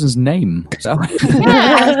remember a person's name. So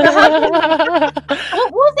Yeah.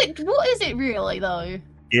 What was it? What is it really though?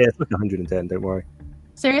 Yeah, it's like 110. Don't worry.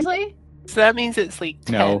 Seriously? So that means it's like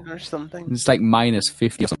 10 No. or something. it's like minus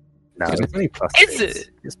 50 or something. No, Is it's only plus Is 6. it?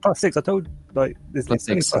 It's plus 6. I told it's Plus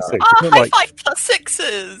only 6. plus 6. Oh, It's not high like five plus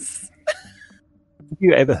 6s. have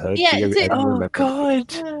you ever heard? Yeah, Do you is it- ever Oh remember?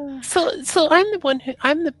 God! So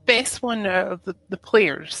I'm the best one out of the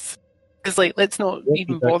players. Because like, let's not Yeah, you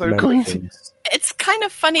even don't bother remember going to. things. It's kind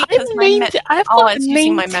of funny because I'm my 19 I've oh, got it's a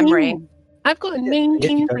using my 19. memory. I've got a Yeah,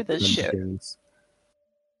 19 you for don't this remember shit. things.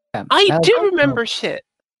 I do Oh, remember shit,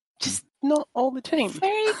 just not all the time.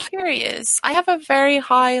 Very curious. I have a very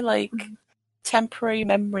high temporary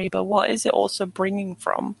memory, but what is it also bringing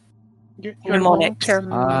from? Your Mnemonics. long-term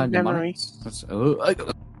memory. Mnemonics. That's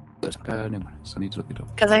mnemonics. I need to look it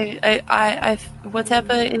up. Because I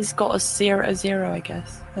whatever is got a 0, I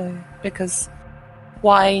guess. Because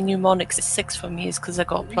why mnemonics is 6 for me is because I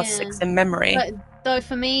got plus Yeah. 6 in memory. But though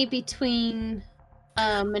for me, between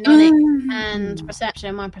mnemonic and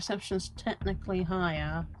perception, my perception's technically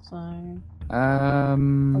higher. So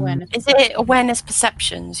awareness. Is it awareness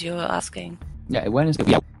perceptions you're asking? Yeah, awareness.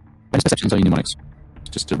 Yeah, awareness perceptions are your mnemonics.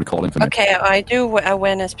 Just to recall information. Okay, I do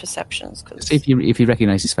awareness perceptions. Cause... See if you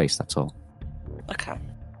recognize his face. That's all. Okay.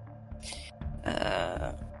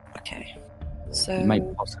 Okay. So. Maybe,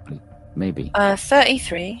 possibly, maybe.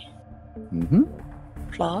 33 Mm-hmm.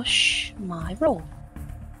 plus my roll.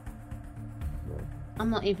 I'm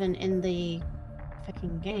not even in the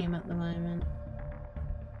fucking game at the moment.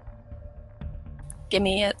 Give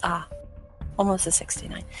me almost a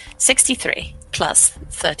 69. 63 plus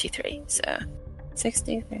 33, so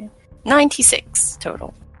 63. 96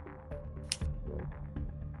 total.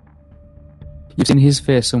 You've seen his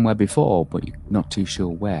face somewhere before, but you're not too sure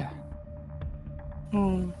where.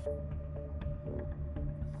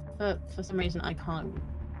 But for some reason, I can't.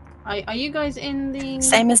 Are you guys in the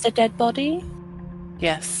Same as the dead body?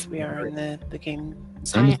 Yes, we are in the game.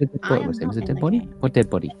 Same as the dead I body. am Same as not the in dead the body. game. What dead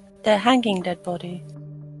body? The hanging dead body.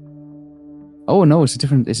 Oh no, it's a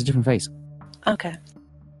different face. Okay.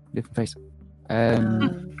 Different face.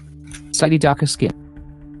 Slightly darker skin.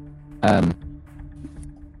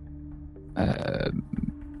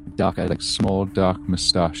 Darker, like small, dark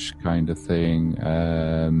moustache kind of thing.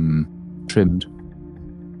 Trimmed.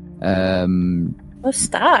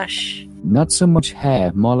 Mustache. Not so much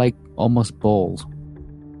hair, more like almost bald.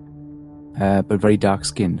 But very dark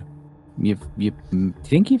skinned. You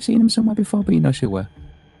think you've seen him somewhere before, but you're not sure where.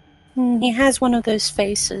 He has one of those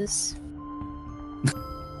faces.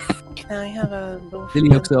 Can I have a little? Lily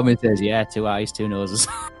looks over and says, "Yeah, 2 eyes, 2 noses,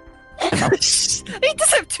 He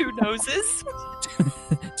does have 2 noses.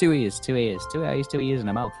 2 ears, 2 ears, 2 eyes, 2 ears, and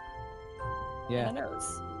a mouth." And Yeah. a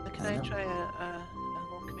nose. Can I try a